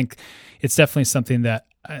 And I think it's definitely something that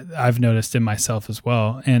I've noticed in myself as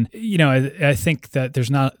well. And, I think that there's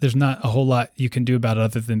not a whole lot you can do about it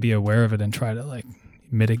other than be aware of it and try to like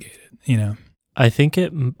mitigate it, I think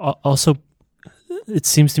it also, it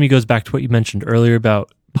seems to me goes back to what you mentioned earlier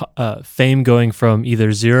about fame going from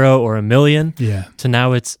either 0 or 1 million to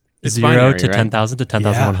now it's 0 binary, to right? 10,000 to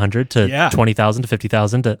 10,100 to 20,000 to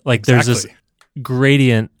 50,000 to like Exactly. there's this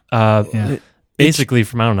gradient basically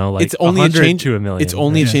from, I don't know, like It's only a 100 change to 1 million. It's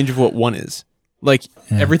only a change of what 1 is. Like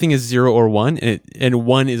everything is 0 or 1, and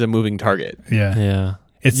 1 is a moving target. Yeah.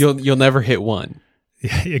 Yeah. You'll never hit 1.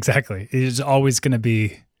 Yeah, exactly. It's always going to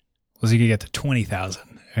be, you could get to 20,000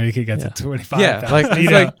 or you could get to 25,000. Yeah, like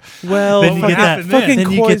it's like, well, Then you get that- fucking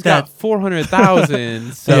then you Coy's get that- got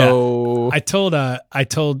 400,000. So I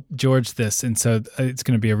told George this, and so it's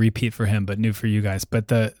going to be a repeat for him, but new for you guys. But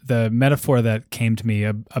the metaphor that came to me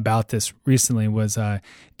about this recently was,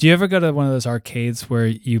 do you ever go to one of those arcades where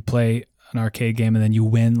you play an arcade game and then you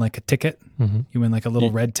win like a ticket? Mhm. You win like a little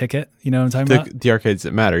red ticket. You know what I'm talking about? the arcades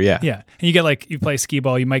that matter, yeah. Yeah. And you get like, you play skee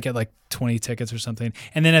ball, you might get like 20 tickets or something.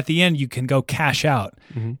 And then at the end you can go cash out.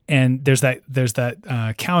 Mm-hmm. And there's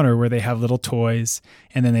that counter where they have little toys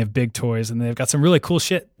and then they have big toys and they've got some really cool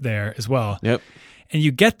shit there as well. Yep. And you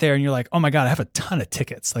get there and you're like, oh my God, I have a ton of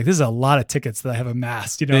tickets. Like this is a lot of tickets that I have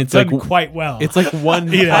amassed. And I've it's done like- quite well. It's like one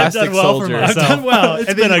I've plastic done well for soldier. myself. I've done well. It's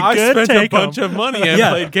And been then a I good spent a take bunch of money and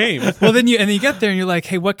Yeah. played games. well, then you get there and you're like,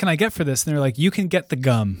 hey, what can I get for this? And they're like, you can get the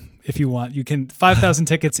gum if you want. You can 5,000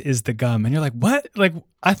 tickets is the gum. And you're like, what? Like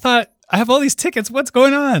I thought I have all these tickets. What's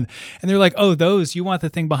going on? And they're like, oh, those, you want the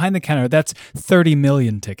thing behind the counter. That's 30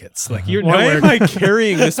 million tickets. Like, you're Why nowhere. am I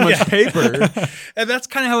carrying this much paper? And that's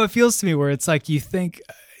kind of how it feels to me, where it's like, you think,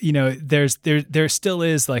 you know, there still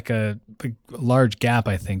is like a large gap,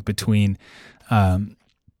 I think, between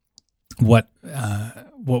what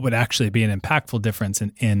would actually be an impactful difference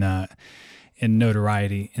in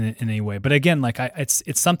notoriety in any way. But again, like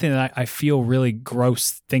it's something that I feel really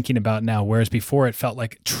gross thinking about now, whereas before it felt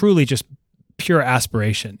like truly just pure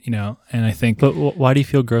aspiration, you know? And I think... But why do you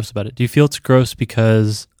feel gross about it? Do you feel it's gross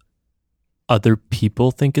because other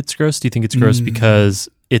people think it's gross? Do you think it's gross because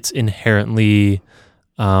it's inherently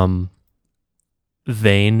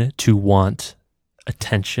vain to want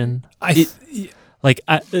attention?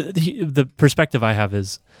 The perspective I have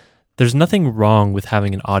is there's nothing wrong with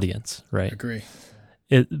having an audience, right? Agree.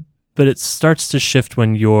 But it starts to shift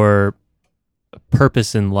when your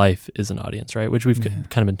purpose in life is an audience, right? Which we've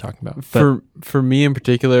kind of been talking about. But For me in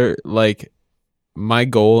particular, like my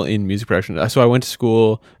goal in music production. So I went to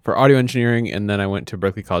school for audio engineering, and then I went to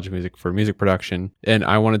Berklee College of Music for music production. And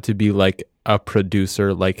I wanted to be like a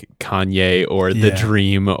producer, like Kanye or The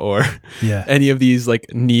Dream or any of these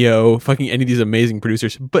like Neo, fucking any of these amazing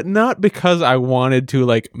producers. But not because I wanted to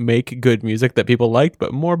like make good music that people liked,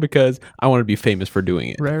 but more because I wanted to be famous for doing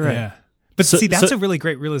it. Right. Yeah. But see, that's a really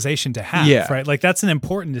great realization to have, right? Like that's an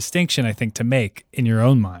important distinction, I think, to make in your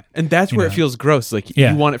own mind. And that's where it feels gross. Like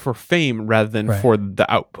you want it for fame rather than for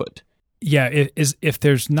the output. Yeah, it is. If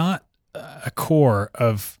there's not a core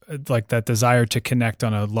of like that desire to connect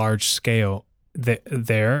on a large scale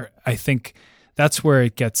there, I think that's where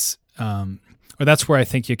it gets, or that's where I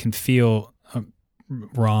think you can feel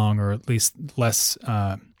wrong, or at least less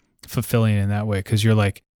fulfilling in that way, because you're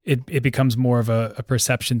like, it becomes more of a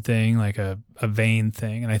perception thing, like a vain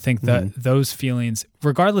thing. And I think that those feelings,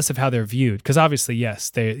 regardless of how they're viewed, because obviously, yes,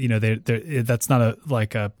 they're that's not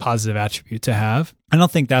a positive attribute to have. I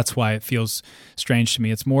don't think that's why it feels strange to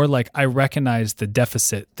me. It's more like I recognize the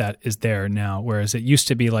deficit that is there now, whereas it used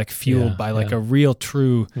to be like fueled by like a real,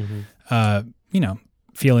 true,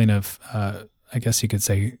 feeling of, I guess you could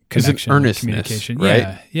say, connection, earnestness, communication.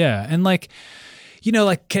 right? Yeah. And like, you know,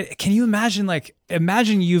 like, can you imagine,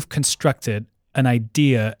 imagine you've constructed an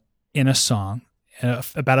idea in a song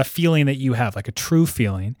about a feeling that you have, like a true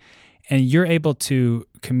feeling, and you're able to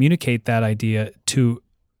communicate that idea to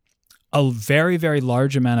a very, very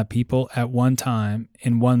large amount of people at one time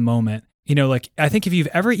in one moment. You know, like, I think if you've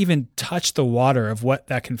ever even touched the water of what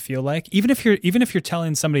that can feel like, even if you're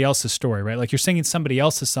telling somebody else's story, right? Like you're singing somebody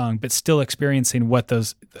else's song, but still experiencing what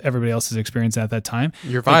everybody else is experiencing at that time.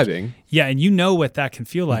 You're vibing. Like, yeah. And you know what that can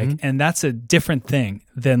feel like. And that's a different thing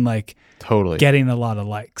than like totally getting a lot of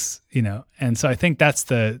likes, you know? And so I think that's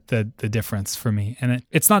the difference for me. And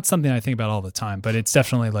it's not something I think about all the time, but it's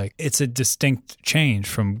definitely like, it's a distinct change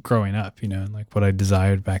from growing up, you know, and like what I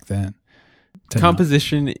desired back then.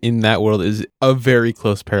 Composition in that world is a very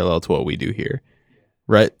close parallel to what we do here,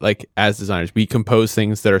 right? Like as designers, we compose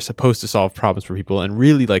things that are supposed to solve problems for people and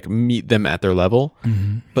really like meet them at their level.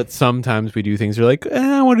 But sometimes we do things that are like,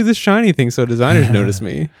 I want to do this shiny thing so designers notice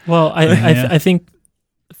me. Well, I think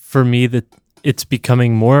for me that it's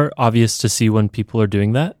becoming more obvious to see when people are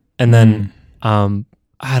doing that. And then,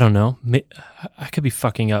 I don't know, I could be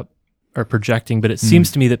fucking up or projecting, but it seems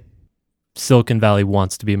to me that Silicon Valley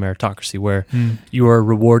wants to be a meritocracy where you are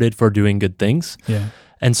rewarded for doing good things. Yeah.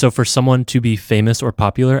 And so for someone to be famous or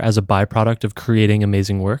popular as a byproduct of creating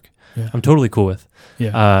amazing work, I'm totally cool with.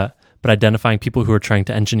 Yeah. But identifying people who are trying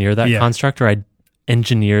to engineer that construct or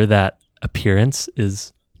engineer that appearance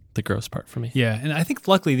is the gross part for me. Yeah. And I think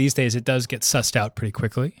luckily these days it does get sussed out pretty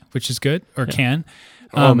quickly, which is good, or can.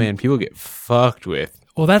 Oh man, people get fucked with.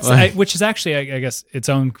 Well, that's which is actually, I guess, its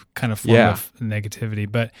own kind of form of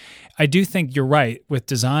negativity. But I do think you're right with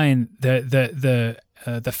design. The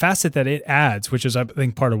facet that it adds, which is I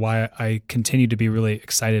think part of why I continue to be really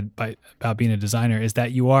excited about being a designer, is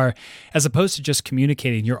that you are, as opposed to just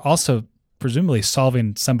communicating, you're also presumably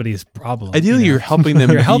solving somebody's problem. Ideally, you're helping them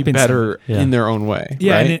be better in their own way.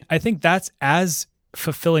 Yeah, right? And I think that's as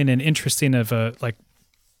fulfilling and interesting of a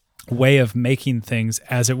way of making things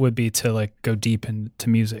as it would be to like go deep into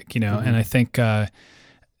music, you know. And I think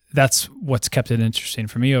that's what's kept it interesting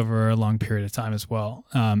for me over a long period of time as well,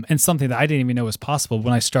 and something that I didn't even know was possible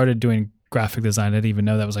when I started doing graphic design. I didn't even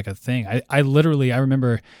know that was like a thing. I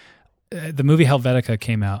remember the movie Helvetica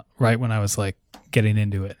came out right when I was like getting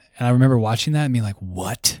into it, and I remember watching that and being like,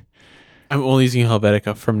 what I'm only using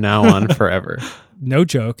Helvetica from now on forever. No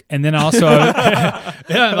joke. And then also,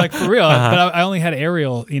 yeah, like for real. But I only had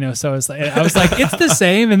Arial, so I was like, it's the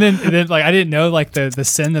same. And then like I didn't know like the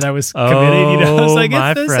sin that I was committing. I was like,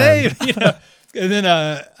 it's the same. And then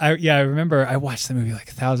I remember I watched the movie like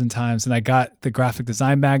 1,000 times, and I got the graphic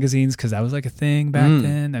design magazines because that was like a thing back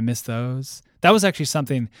then. I missed those. That was actually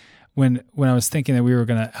something when I was thinking that we were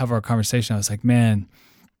gonna have our conversation. I was like, man.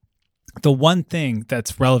 The one thing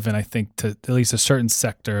that's relevant, I think, to at least a certain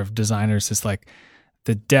sector of designers is like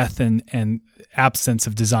the death and absence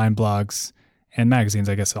of design blogs and magazines,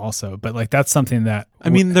 I guess, also. But like that's something that I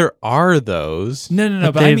mean, there are those.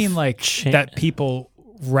 No. But I mean, like that people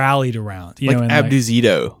rallied around, like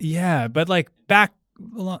Abduzito. Yeah, but like back,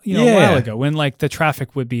 a while ago, when like the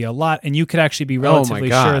traffic would be a lot, and you could actually be relatively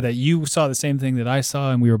sure that you saw the same thing that I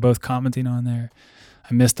saw, and we were both commenting on there.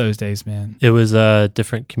 I miss those days, man. It was a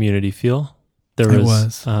different community feel. It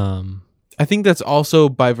was. I think that's also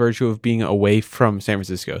by virtue of being away from San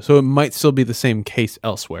Francisco. So it might still be the same case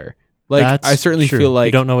elsewhere. Like That's I certainly true. feel like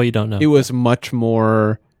you don't know what you don't know. It was much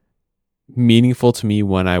more meaningful to me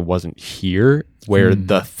when I wasn't here, where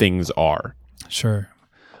the things are. Sure.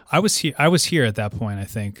 I was here at that point, I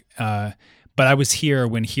think. But I was here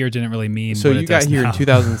when here didn't really mean. So what you it got does here now. in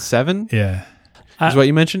 2007? Yeah. Is what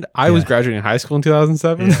you mentioned? I was graduating high school in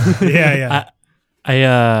 2007. Yeah.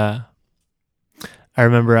 I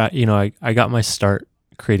remember, I got my start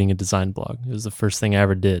creating a design blog. It was the first thing I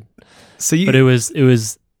ever did. But it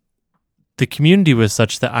was the community was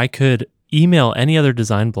such that I could email any other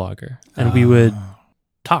design blogger, and we would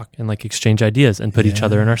talk and like exchange ideas and put each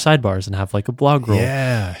other in our sidebars and have like a blog roll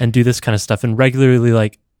and do this kind of stuff and regularly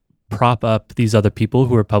like prop up these other people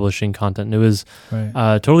who are publishing content. And it was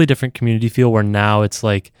a totally different community feel where now it's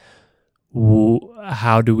like,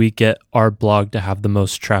 how do we get our blog to have the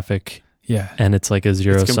most traffic? Yeah. And it's like a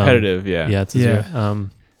zero it's competitive, sum. Yeah, it's a zero.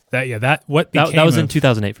 That was in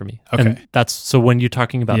 2008 for me. Okay. And that's so when you're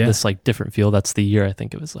talking about this like different feel, that's the year I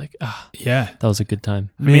think it was like, that was a good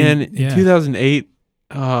time. Man, in 2008,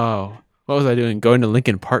 what was I doing? Going to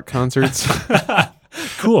Linkin Park concerts.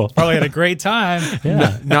 Cool. Probably had a great time.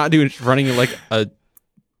 Yeah. Not running like a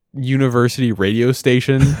university radio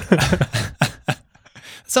station.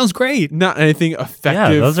 Sounds great. Not anything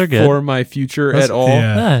effective those are good. for my future at all.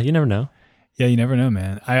 Yeah, you never know. Yeah, you never know,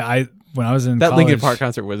 man. I when I was in that college, Linkin Park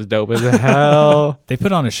concert was dope as hell. They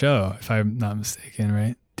put on a show, if I'm not mistaken,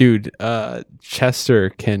 right? Dude, Chester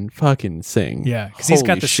can fucking sing. Yeah, because he's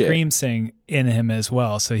got the shit. scream sing in him as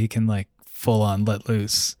well, so he can like full on let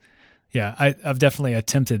loose. Yeah, I've definitely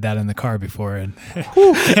attempted that in the car before, and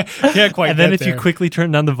can't quite. And then get if there. you quickly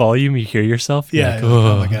turn down the volume, you hear yourself. Yeah. Like,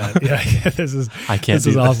 oh my god. Yeah. I can't. This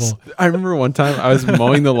is awful. I remember one time I was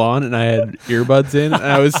mowing the lawn and I had earbuds in and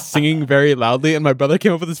I was singing very loudly, and my brother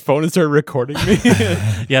came up with his phone and started recording me.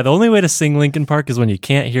 Yeah, the only way to sing Linkin Park is when you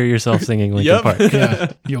can't hear yourself singing Linkin Park.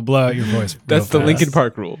 Yeah, you'll blow out your voice. That's the Linkin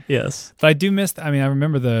Park rule. Yes, but I do miss. I mean, I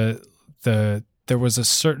remember the there was a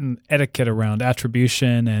certain etiquette around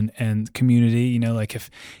attribution and community. You know, like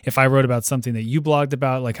if I wrote about something that you blogged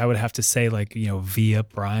about, like I would have to say like, via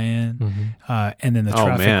Brian, and then the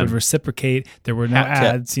traffic would reciprocate. There were no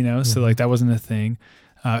ads, so like that wasn't a thing.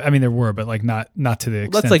 I mean, there were, but like not to the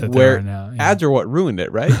extent that's like that where there are now. Ads are what ruined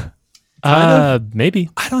it, right? Maybe.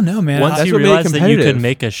 I don't know, man. Once you realized that you could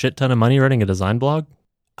make a shit ton of money running a design blog.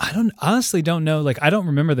 I honestly don't know. Like, I don't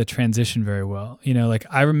remember the transition very well. Like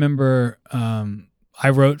I remember, I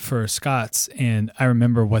wrote for Scott's, and I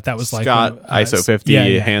remember what that was like. Scott, ISO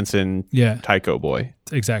 50, Hansen, Tycho Boy.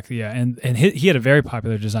 Exactly. Yeah. And he had a very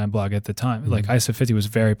popular design blog at the time. Like ISO 50 was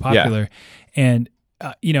very popular. And,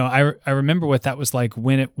 I remember what that was like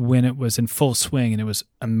when it was in full swing, and it was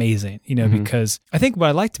amazing, because I think what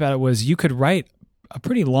I liked about it was you could write a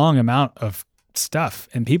pretty long amount of stuff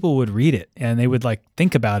and people would read it and they would like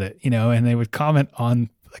think about it, and they would comment on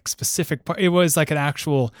like specific part. It was like an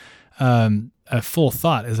actual, a full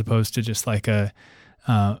thought as opposed to just like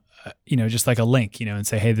just like a link, and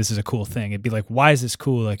say, hey, this is a cool thing. It'd be like, why is this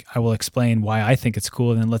cool? Like, I will explain why I think it's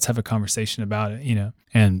cool, and then let's have a conversation about it,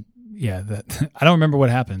 and yeah, that I don't remember what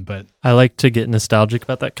happened, but I like to get nostalgic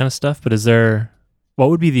about that kind of stuff. But what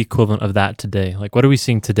would be the equivalent of that today? Like, what are we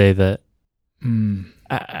seeing today that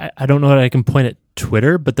I don't know that I can point at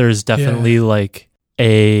Twitter, but there's definitely like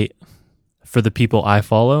for the people I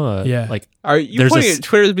follow, like, are you pointing at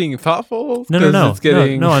Twitter as being thoughtful?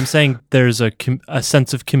 No. I'm saying there's a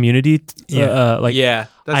sense of community.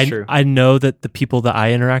 That's true. I know that the people that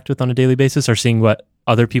I interact with on a daily basis are seeing what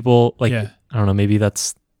other people like. I don't know. Maybe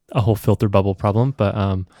that's a whole filter bubble problem, but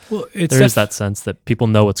there is that sense that people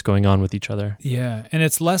know what's going on with each other. Yeah, and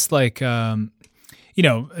it's less like.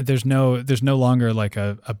 there's no longer like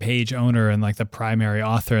a page owner and like the primary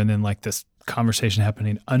author and then like this conversation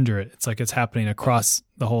happening under it. It's like it's happening across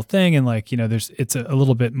the whole thing, and like it's a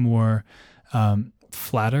little bit more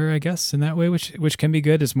flatter, I guess, in that way, which can be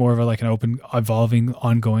good. It's more of like an open, evolving,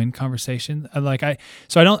 ongoing conversation. And like I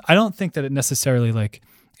don't think that it necessarily like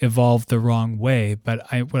evolved the wrong way, but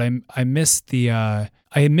I miss the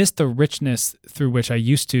richness through which I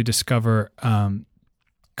used to discover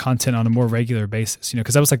content on a more regular basis,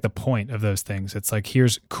 because that was like the point of those things. It's like,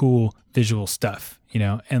 here's cool visual stuff,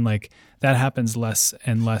 and like that happens less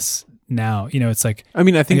and less now. It's like, I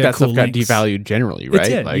mean, I think that cool stuff got links. devalued generally, right? It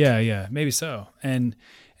did. Like, yeah, maybe so. And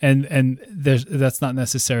that's not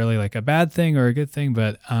necessarily like a bad thing or a good thing,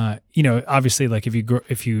 but obviously, like if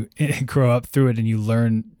you grow up through it and you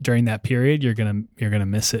learn during that period, you're gonna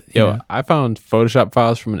miss it. you know? I found Photoshop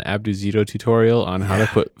files from an Abdu Zito tutorial on how to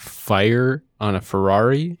put fire on a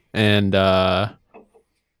Ferrari, and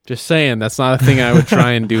just saying, that's not a thing I would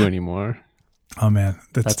try and do anymore. Oh man,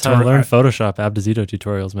 That's how I learned Photoshop, Abduzito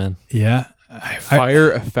tutorials, man. Yeah,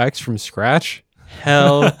 Fire effects from scratch?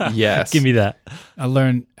 Hell yes. Give me that. I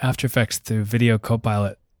learned After Effects through Video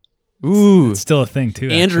Copilot. Ooh, It's still a thing too.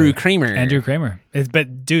 Andrew actually. Kramer. Andrew Kramer.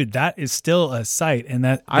 But dude, that is still a site, and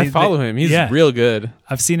that I follow him. He's real good.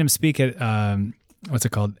 I've seen him speak at what's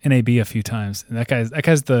it called, NAB a few times, and that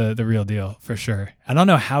guy's the real deal for sure. I don't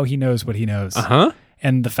know how he knows what he knows,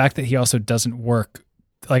 and the fact that he also doesn't work.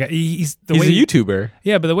 Like he's a YouTuber.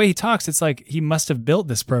 Yeah, but the way he talks, it's like he must have built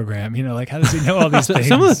this program. Like how does he know all these things?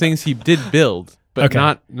 Some of the things he did build, but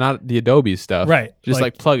not the Adobe stuff. Right. Just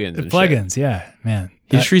like plugins. The and plugins, shit. yeah, man.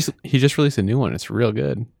 He just released a new one. It's real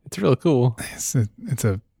good. It's real cool. It's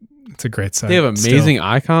a great site. They have amazing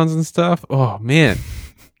icons and stuff. Oh man.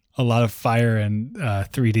 A lot of fire and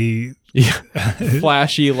 3D. Yeah.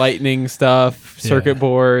 Flashy lightning stuff, circuit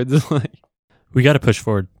boards. We got to push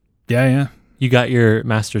forward. Yeah. You got your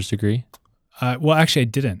master's degree? Well, actually, I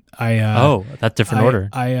didn't. That's different order.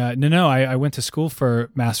 I went to school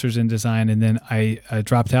for master's in design, and then I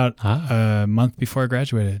dropped out a month before I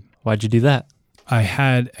graduated. Why'd you do that? I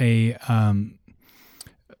had a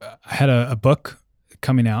book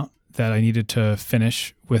coming out that I needed to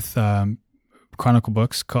finish with Chronicle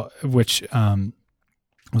Books, which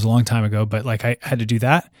was a long time ago. But like I had to do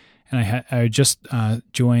that, and I just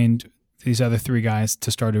joined these other three guys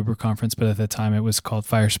to start Uber Conference, but at the time it was called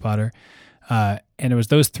Firespotter. And it was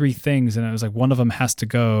those three things, and it was like one of them has to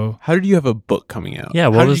go. How did you have a book coming out?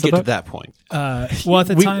 Yeah, how did you get to that point? Well, at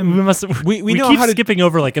the time we know keep how to skipping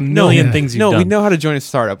over like a million things you've done. We know how to join a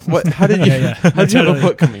startup. How did you? How did you have a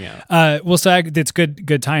book coming out? Well, so it's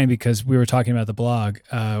good timing because we were talking about the blog.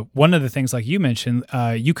 One of the things, like you mentioned,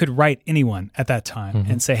 you could write anyone at that time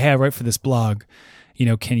and say, "Hey, I write for this blog.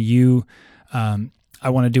 Can you?" I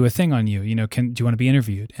want to do a thing on you. Do you want to be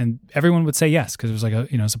interviewed? And everyone would say yes because it was like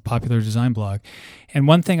it's a popular design blog. And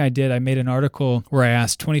one thing I did, I made an article where I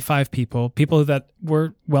asked 25 people that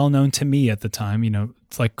were well known to me at the time.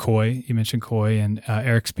 It's like Coy, you mentioned Coy, and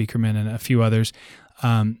Eric Speakerman and a few others.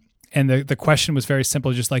 And the question was very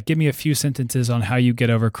simple, just like, give me a few sentences on how you get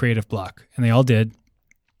over creative block. And they all did.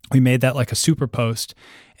 We made that like a super post,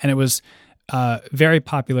 and it was very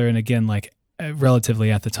popular. And again, like,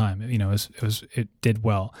 relatively at the time, it did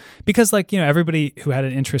well because like, everybody who had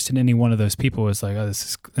an interest in any one of those people was like, oh,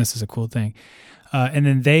 this is a cool thing. And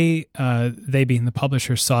then they being the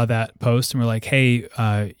publisher saw that post and were like, hey,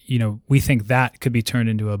 we think that could be turned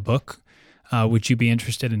into a book. Would you be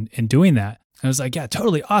interested in doing that? And I was like, yeah,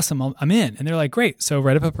 totally. Awesome. I'm in. And they're like, great. So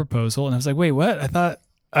write up a proposal. And I was like, wait, what?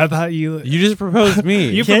 I thought you just proposed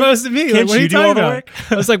me. You proposed to me. Like, what are you talking about?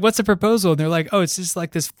 Work? I was like, what's a proposal? And they're like, oh, it's just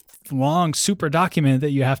like this long super document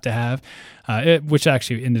that you have to have, which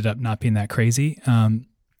actually ended up not being that crazy. And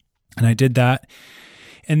I did that.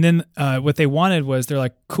 And then what they wanted was, they're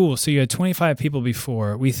like, cool, so you had 25 people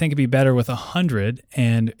before. We think it'd be better with 100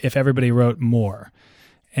 and if everybody wrote more.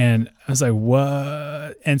 And I was like,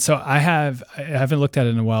 what? And so I haven't looked at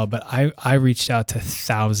it in a while, but I reached out to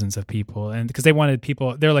thousands of people, and because they wanted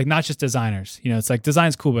people, they're like, not just designers, it's like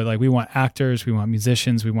design's cool, but like we want actors, we want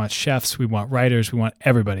musicians, we want chefs, we want writers, we want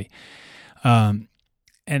everybody. And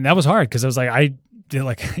that was hard because I was like,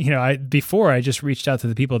 before I just reached out to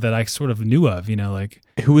the people that I sort of knew of, like.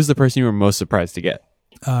 Who was the person you were most surprised to get?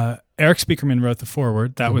 Eric Speakerman wrote the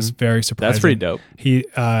foreword. That was very surprising. That's pretty dope. He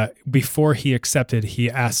before he accepted, he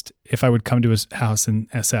asked if I would come to his house in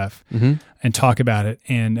SF and talk about it.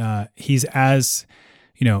 And he's as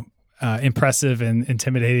impressive and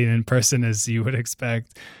intimidating in person as you would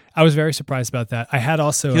expect. I was very surprised about that. I had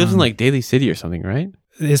also he lives in like Daly City or something, right?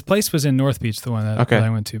 his place was in North Beach, the one that I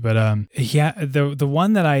went to. But the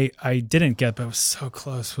one that I didn't get, but was so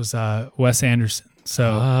close, was Wes Anderson. So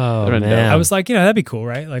man. I was like, that'd be cool,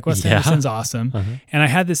 right? Like Wes Anderson's awesome. Uh-huh. And I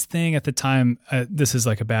had this thing at the time. This is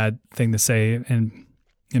like a bad thing to say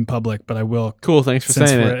in public, but I will. Cool. Thanks for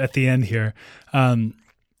since saying we're it. at the end here.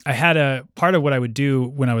 I had a part of what I would do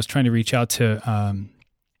when I was trying to reach out to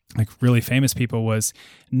like really famous people was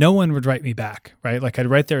no one would write me back, right? Like I'd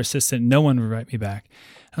write their assistant, no one would write me back.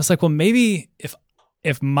 I was like, well, maybe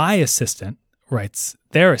if my assistant writes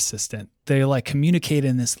their assistant, they like communicate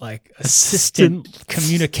in this like assistant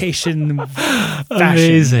communication fashion.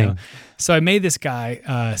 Amazing. So I made this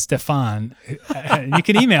guy, Stefan. You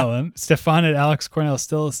can email him. Stefan at Alex Cornell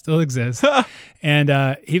still exists.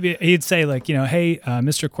 And he'd say like, hey,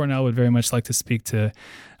 Mr. Cornell would very much like to speak to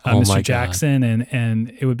Mr. Jackson,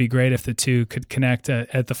 and it would be great if the two could connect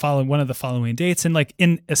at one of the following dates, and like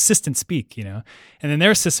in assistant speak, and then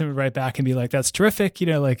their assistant would write back and be like, "That's terrific,"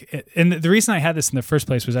 And the reason I had this in the first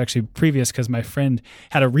place was actually previous because my friend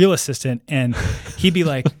had a real assistant, and he'd be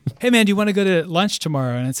like, "Hey man, do you want to go to lunch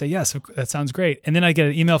tomorrow?" And I'd say, "Yes, that sounds great." And then I get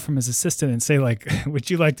an email from his assistant and say like, "Would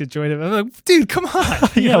you like to join him?" I'm like, "Dude, come on,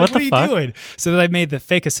 what are you doing?" So then I made the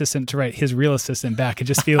fake assistant to write his real assistant back and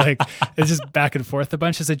just be like, it's just back and forth a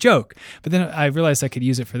bunch as a joke. But then I realized I could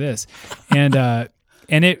use it for this, and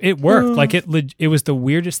it worked. Like it was the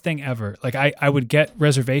weirdest thing ever. Like I would get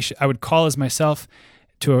reservation. I would call as myself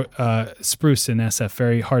to Spruce in SF.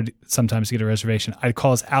 Very hard sometimes to get a reservation. I'd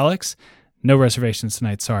call as Alex. No reservations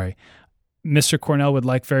tonight. Sorry. Mr. Cornell would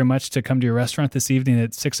like very much to come to your restaurant this evening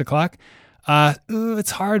at 6:00.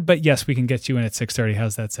 It's hard, but yes, we can get you in at 6:30.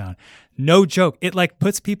 How's that sound? No joke. It like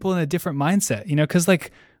puts people in a different mindset, because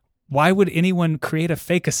like, why would anyone create a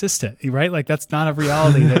fake assistant, right? Like that's not a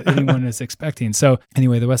reality that anyone is expecting. So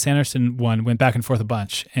anyway, the Wes Anderson one went back and forth a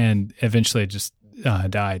bunch and eventually just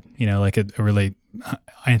died, like a really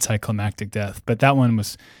anticlimactic death. But that one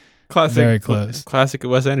was very close. Classic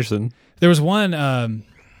Wes Anderson. There was one,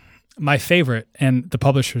 my favorite, and the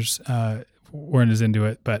publishers weren't as into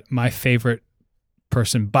it, but my favorite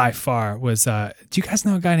person by far was, do you guys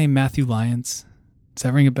know a guy named Matthew Lyons? Does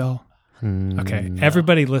that ring a bell? Okay. No.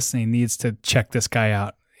 Everybody listening needs to check this guy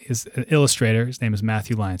out. He's an illustrator. His name is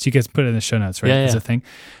Matthew Lyons. You guys put it in the show notes, right? Yeah, It's a thing.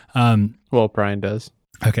 Well, Brian does.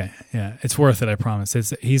 Okay. Yeah. It's worth it. I promise.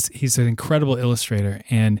 He's an incredible illustrator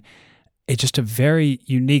and it's just a very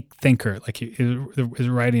unique thinker. Like his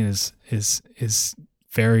writing is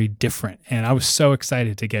very different. And I was so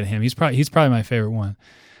excited to get him. He's probably my favorite one.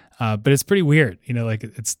 But it's pretty weird, like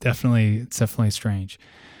it's definitely strange.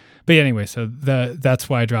 But anyway, so that's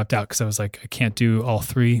why I dropped out because I was like, I can't do all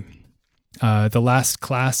three. The last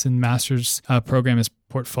class in master's program is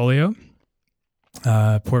portfolio.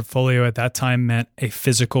 Portfolio at that time meant a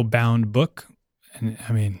physical bound book. And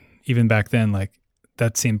I mean, even back then, like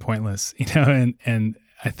that seemed pointless, and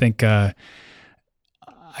I think I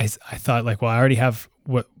thought like, well, I already have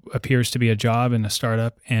what appears to be a job in a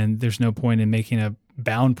startup and there's no point in making a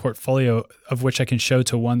bound portfolio of which I can show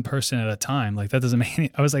to one person at a time. Like that doesn't make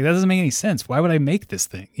any sense. Why would I make this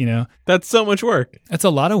thing? That's so much work. That's a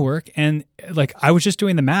lot of work. And like, I was just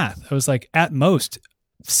doing the math. I was like, at most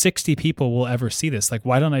 60 people will ever see this. Like,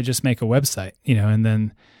 why don't I just make a website, and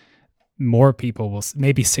then more people will,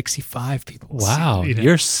 maybe 65 people will wow, see it,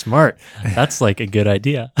 you're smart. That's like a good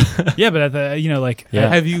idea. Yeah. But at the,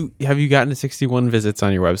 have you gotten to 61 visits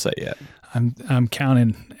on your website yet? I'm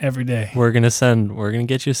counting every day. We're gonna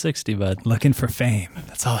get you 60, bud. Looking for fame.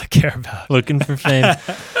 That's all I care about. Looking for fame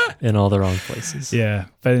in all the wrong places. Yeah.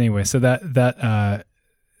 But anyway, so that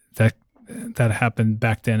happened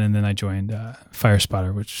back then, and then I joined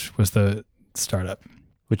FireSpotter, which was the startup.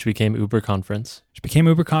 Which became Uber Conference. Which became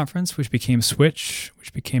Uber Conference, which became Switch,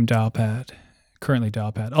 which became Dialpad. Currently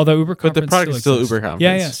Dialpad. Although Uber Conference, but the product is still Uber Conference.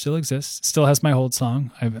 Yeah, still exists. Still has my hold song,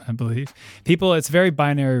 I believe. People, it's a very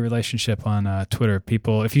binary relationship on Twitter.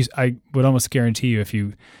 People, I would almost guarantee you, if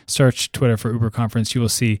you search Twitter for Uber Conference, you will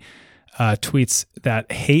see tweets that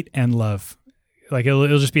hate and love. Like it'll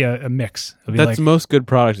just be a mix. It'll be That's most good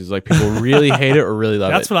products is like people really hate it or really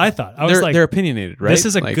love That's it. what I thought. I was like, they're opinionated, right? This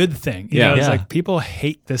is a good thing. It's Yeah. like people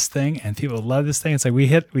hate this thing and people love this thing. It's like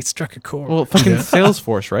we struck a chord. Well, fucking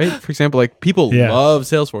Salesforce, right? For example, like people love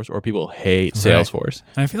Salesforce or people hate Salesforce.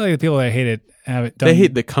 And I feel like the people that hate it they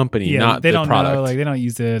hate the company, not they the don't product. know, like they don't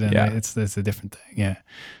use it, and it's a different thing. Yeah,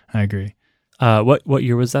 I agree. What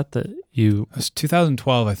year was that you? It was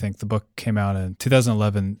 2012, I think. The book came out in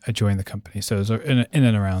 2011. I joined the company, so it was in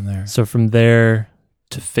and around there. So from there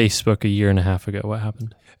to Facebook a year and a half ago, what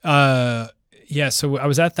happened? Yeah, so I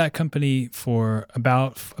was at that company for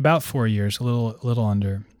about 4 years, a little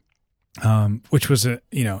under, which was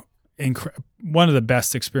one of the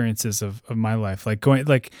best experiences of my life. Like going,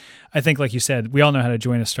 like I think, like you said, we all know how to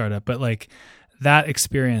join a startup, but like that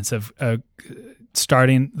experience of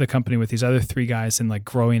starting the company with these other 3 guys and like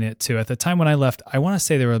growing it to, at the time when I left, I want to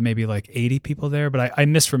say there were maybe like 80 people there, but I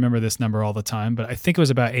misremember this number all the time, but I think it was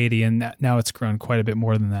about 80, and now it's grown quite a bit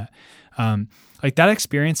more than that. Like that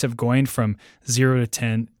experience of going from 0 to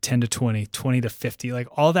 10, 10 to 20, 20 to 50, like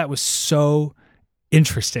all that was so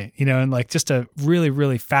interesting, and like just a really,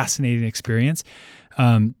 really fascinating experience.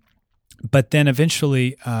 But then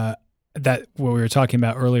eventually, that what we were talking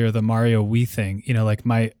about earlier, the Mario Wii thing, like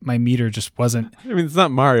my meter just wasn't. I mean, it's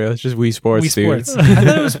not Mario; it's just Wii Sports. Wii Sports. I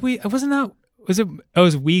thought it was Wii. It wasn't that. Was it? Oh, it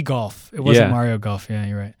was Wii Golf. It wasn't Mario Golf. Yeah,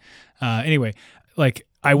 you're right. Anyway, like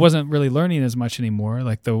I wasn't really learning as much anymore.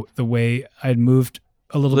 Like the way I'd moved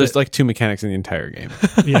a little bit. There's like 2 mechanics in the entire game.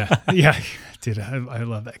 Yeah. Dude, I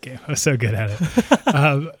love that game. I was so good at it.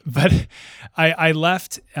 But I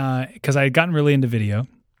left because I had gotten really into video,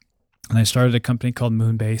 and I started a company called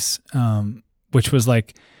Moonbase, which was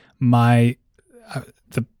like my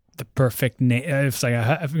the perfect name. It's like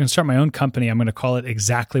if I'm going to start my own company, I'm going to call it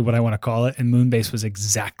exactly what I want to call it, and Moonbase was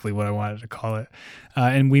exactly what I wanted to call it.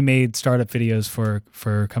 And we made startup videos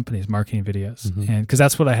for companies, marketing videos, and because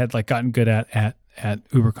that's what I had like gotten good at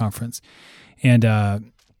Uber Conference, and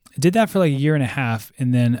did that for like a year and a half,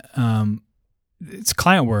 and then it's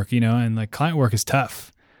client work, and like client work is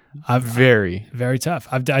tough. Very tough.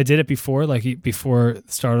 I did it before, like before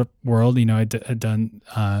the startup world. I'd done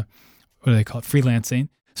what do they call it, freelancing.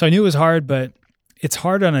 So I knew it was hard, but it's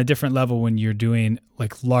hard on a different level when you're doing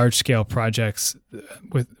like large scale projects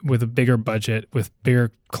with a bigger budget, with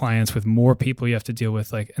bigger clients, with more people you have to deal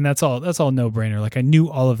with. Like, and that's all no brainer. Like I knew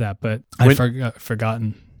all of that, but I'd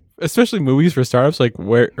forgotten. Especially movies for startups, like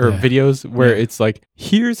videos where it's like,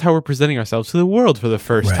 here's how we're presenting ourselves to the world for the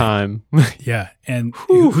first time. Yeah, and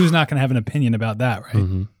who's not going to have an opinion about that, right?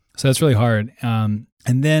 Mm-hmm. So that's really hard. And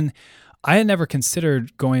then I had never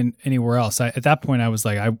considered going anywhere else. At that point, I was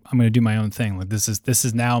like, I'm going to do my own thing. Like this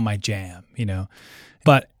is now my jam,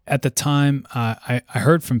 But at the time, I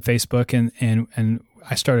heard from Facebook, and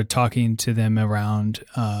I started talking to them around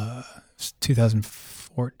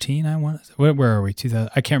 2014. I want to. Where are we?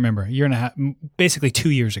 2000. I can't remember. A year and a half, basically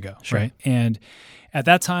 2 years ago, right? And at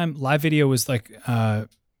that time, live video was like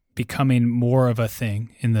becoming more of a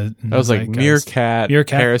thing in the. That was like Meerkat,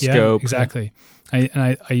 Periscope, yeah, exactly.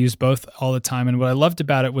 I used both all the time, and what I loved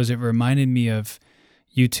about it was it reminded me of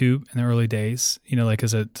YouTube in the early days. Like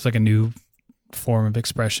it's like a new form of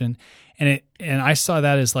expression, and I saw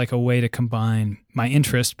that as like a way to combine my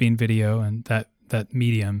interest being video and that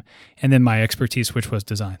medium, and then my expertise, which was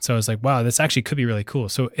design. So I was like, wow, this actually could be really cool.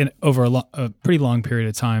 So over a pretty long period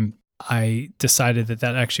of time, I decided that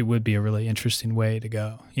actually would be a really interesting way to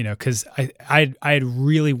go. Because I had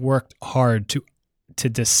really worked hard to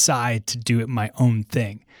decide to do it my own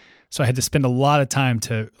thing. So I had to spend a lot of time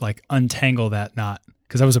to like untangle that knot,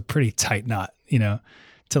 because that was a pretty tight knot,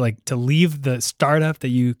 to leave the startup that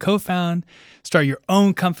you co-found, start your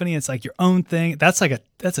own company. It's like your own thing. That's a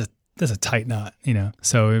tight knot,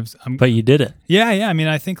 So it was. But you did it. Yeah. I mean,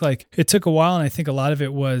 I think like it took a while, and I think a lot of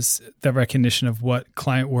it was the recognition of what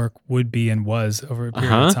client work would be and was over a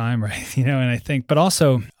period of time, right? And I think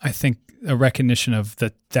a recognition of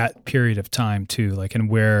that period of time too, like, and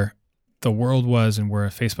where the world was and where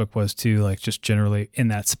Facebook was too, like just generally in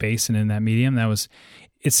that space and in that medium.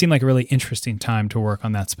 It seemed like a really interesting time to work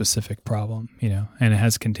on that specific problem, and it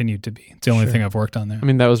has continued to be. It's the only thing I've worked on there. I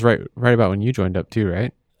mean, that was right about when you joined up too,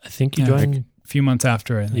 right? I think you joined like a few months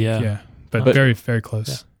after, I think. Yeah. But very, very close.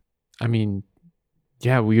 Yeah. I mean,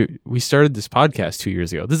 yeah, we started this podcast 2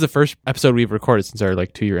 years ago. This is the first episode we've recorded since our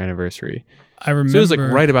like 2-year anniversary. I remember. So it was like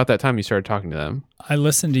right about that time you started talking to them. I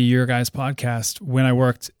listened to your guys' podcast when I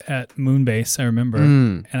worked at Moonbase. I remember,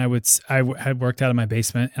 and I had worked out of my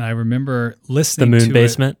basement, and I remember listening to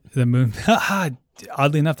basement. The Moon.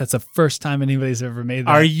 Oddly enough, that's the first time anybody's ever made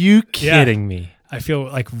that. Are you kidding me? I feel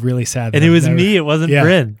like really sad. And it was me. It wasn't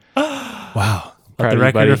Bryn. Wow. Let the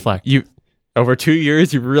record reflect. Over 2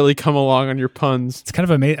 years, you've really come along on your puns. It's kind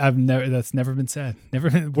of amazing. That's never been said.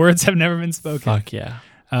 Words have never been spoken. Fuck yeah.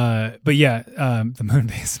 But yeah, the Moon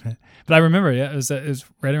Basement. But I remember, it was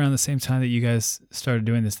right around the same time that you guys started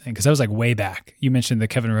doing this thing, because that was like way back. You mentioned the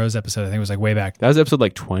Kevin Rose episode. I think it was like way back. That was episode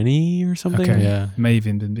like 20 or something. Okay. Yeah, it may have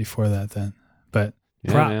even been before that then. But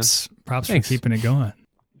props for keeping it going.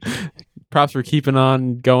 Props for keeping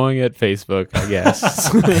on going at Facebook, I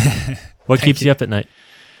guess. What keeps you up at night?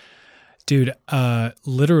 Dude,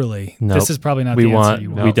 literally, nope. This is probably not the answer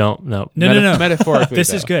you want. We don't. No. Metaphorically.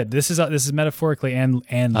 This is good. This is metaphorically and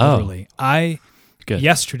literally.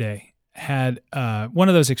 Yesterday, had one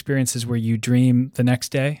of those experiences where you dream the next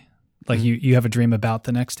day, like you have a dream about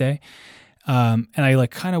the next day. And I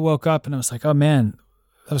like kind of woke up and I was like, oh man,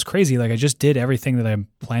 that was crazy. Like I just did everything that I'm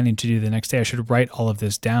planning to do the next day. I should write all of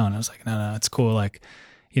this down. I was like, no, it's cool. Like,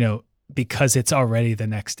 because it's already the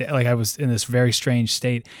next day. Like I was in this very strange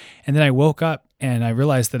state. And then I woke up and I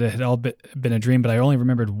realized that it had all been a dream, but I only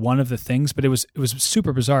remembered one of the things, but it was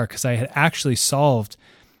super bizarre because I had actually solved,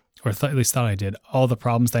 or at least thought I did, all the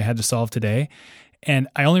problems that I had to solve today. And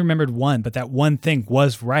I only remembered one, but that one thing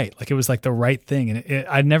was right. Like it was like the right thing. And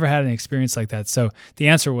I'd never had an experience like that. So the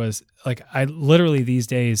answer was like, I literally these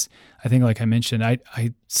days, I think like I mentioned,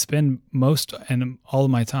 I spend most and all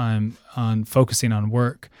of my time on focusing on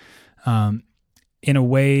work in a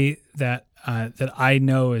way that I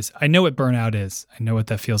know what burnout is. I know what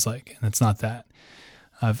that feels like. And it's not that.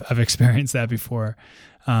 I've experienced that before.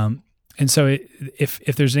 And so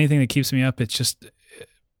if there's anything that keeps me up, it's just,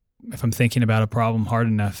 if I'm thinking about a problem hard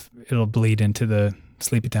enough, it'll bleed into the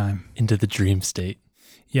sleepy time. Into the dream state.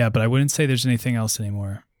 Yeah, but I wouldn't say there's anything else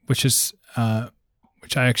anymore, which I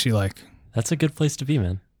actually like. That's a good place to be,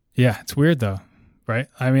 man. Yeah, it's weird though, right?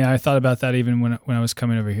 I mean, I thought about that even when I was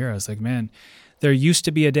coming over here. I was like, man, there used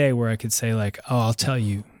to be a day where I could say like, oh, I'll tell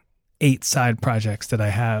you 8 side projects that I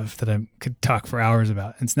have that I could talk for hours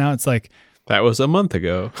about. And now it's like, That was a month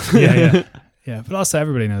ago. yeah. But also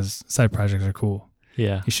everybody knows side projects are cool.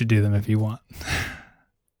 Yeah. You should do them if you want.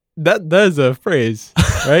 That is a phrase,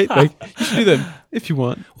 right? Like you should do them if you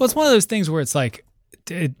want. Well, it's one of those things where it's like,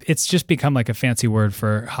 it's just become like a fancy word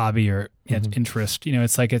for hobby or interest.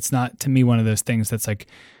 It's like, it's not to me one of those things that's like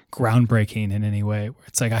groundbreaking in any way, where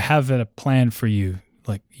it's like, I have a plan for you.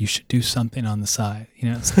 Like you should do something on the side,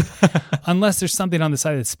 it's like, unless there's something on the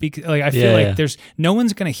side that speaks, like, I feel like there's no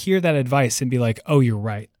one's going to hear that advice and be like, oh, you're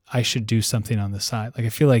right. I should do something on the side. Like, I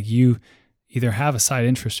feel like you either have a side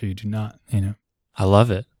interest or you do not, I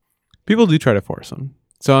love it. People do try to force them.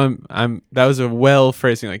 So that was a well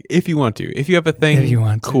phrasing. Like, if you want to, if you have a thing, if you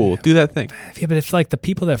want cool, to, do that thing. Yeah, but if like the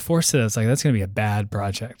people that force it, it's like, that's going to be a bad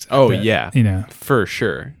project. Oh yeah. For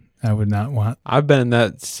sure. I would not want. I've been in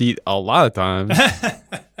that seat a lot of times.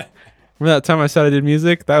 Remember that time I said I did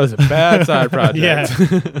music? That was a bad side project.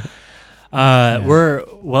 We're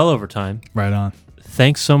well over time. Right on.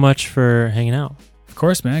 Thanks so much for hanging out. Of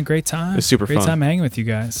course, man. Great time. It was super Great fun. time hanging with you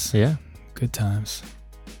guys. Yeah. Good times.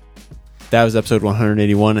 That was episode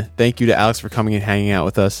 181. Thank you to Alex for coming and hanging out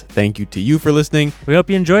with us. Thank you to you for listening. We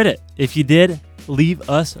hope you enjoyed it. If you did, leave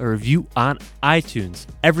us a review on iTunes.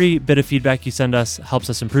 Every bit of feedback you send us helps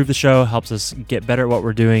us improve the show, helps us get better at what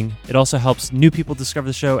we're doing. It also helps new people discover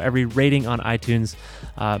the show. Every rating on iTunes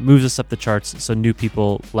moves us up the charts so new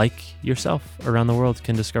people like yourself around the world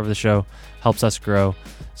can discover the show, helps us grow.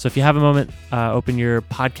 So if you have a moment, open your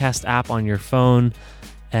podcast app on your phone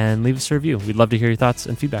and leave us a review. We'd love to hear your thoughts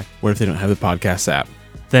and feedback. What if they don't have the podcast app?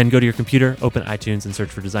 Then go to your computer, open iTunes, and search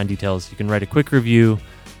for Design Details. You can write a quick review.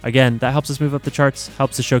 Again, that helps us move up the charts,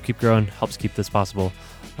 helps the show keep growing, helps keep this possible.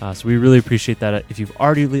 So we really appreciate that. If you've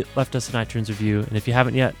already left us an iTunes review, and if you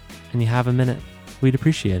haven't yet, and you have a minute, we'd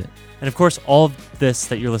appreciate it. And of course, all of this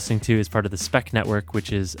that you're listening to is part of the Spec Network,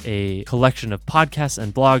 which is a collection of podcasts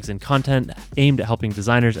and blogs and content aimed at helping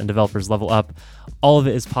designers and developers level up. All of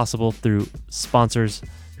it is possible through sponsors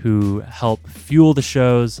who help fuel the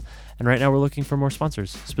shows. And right now we're looking for more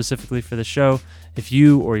sponsors specifically for the show. If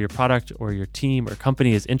you or your product or your team or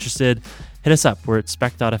company is interested, hit us up. We're at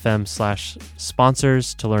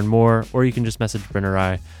spec.fm/sponsors to learn more, or you can just message Bryn or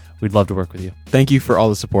I. We'd love to work with you. Thank you for all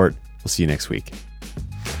the support. We'll see you next week.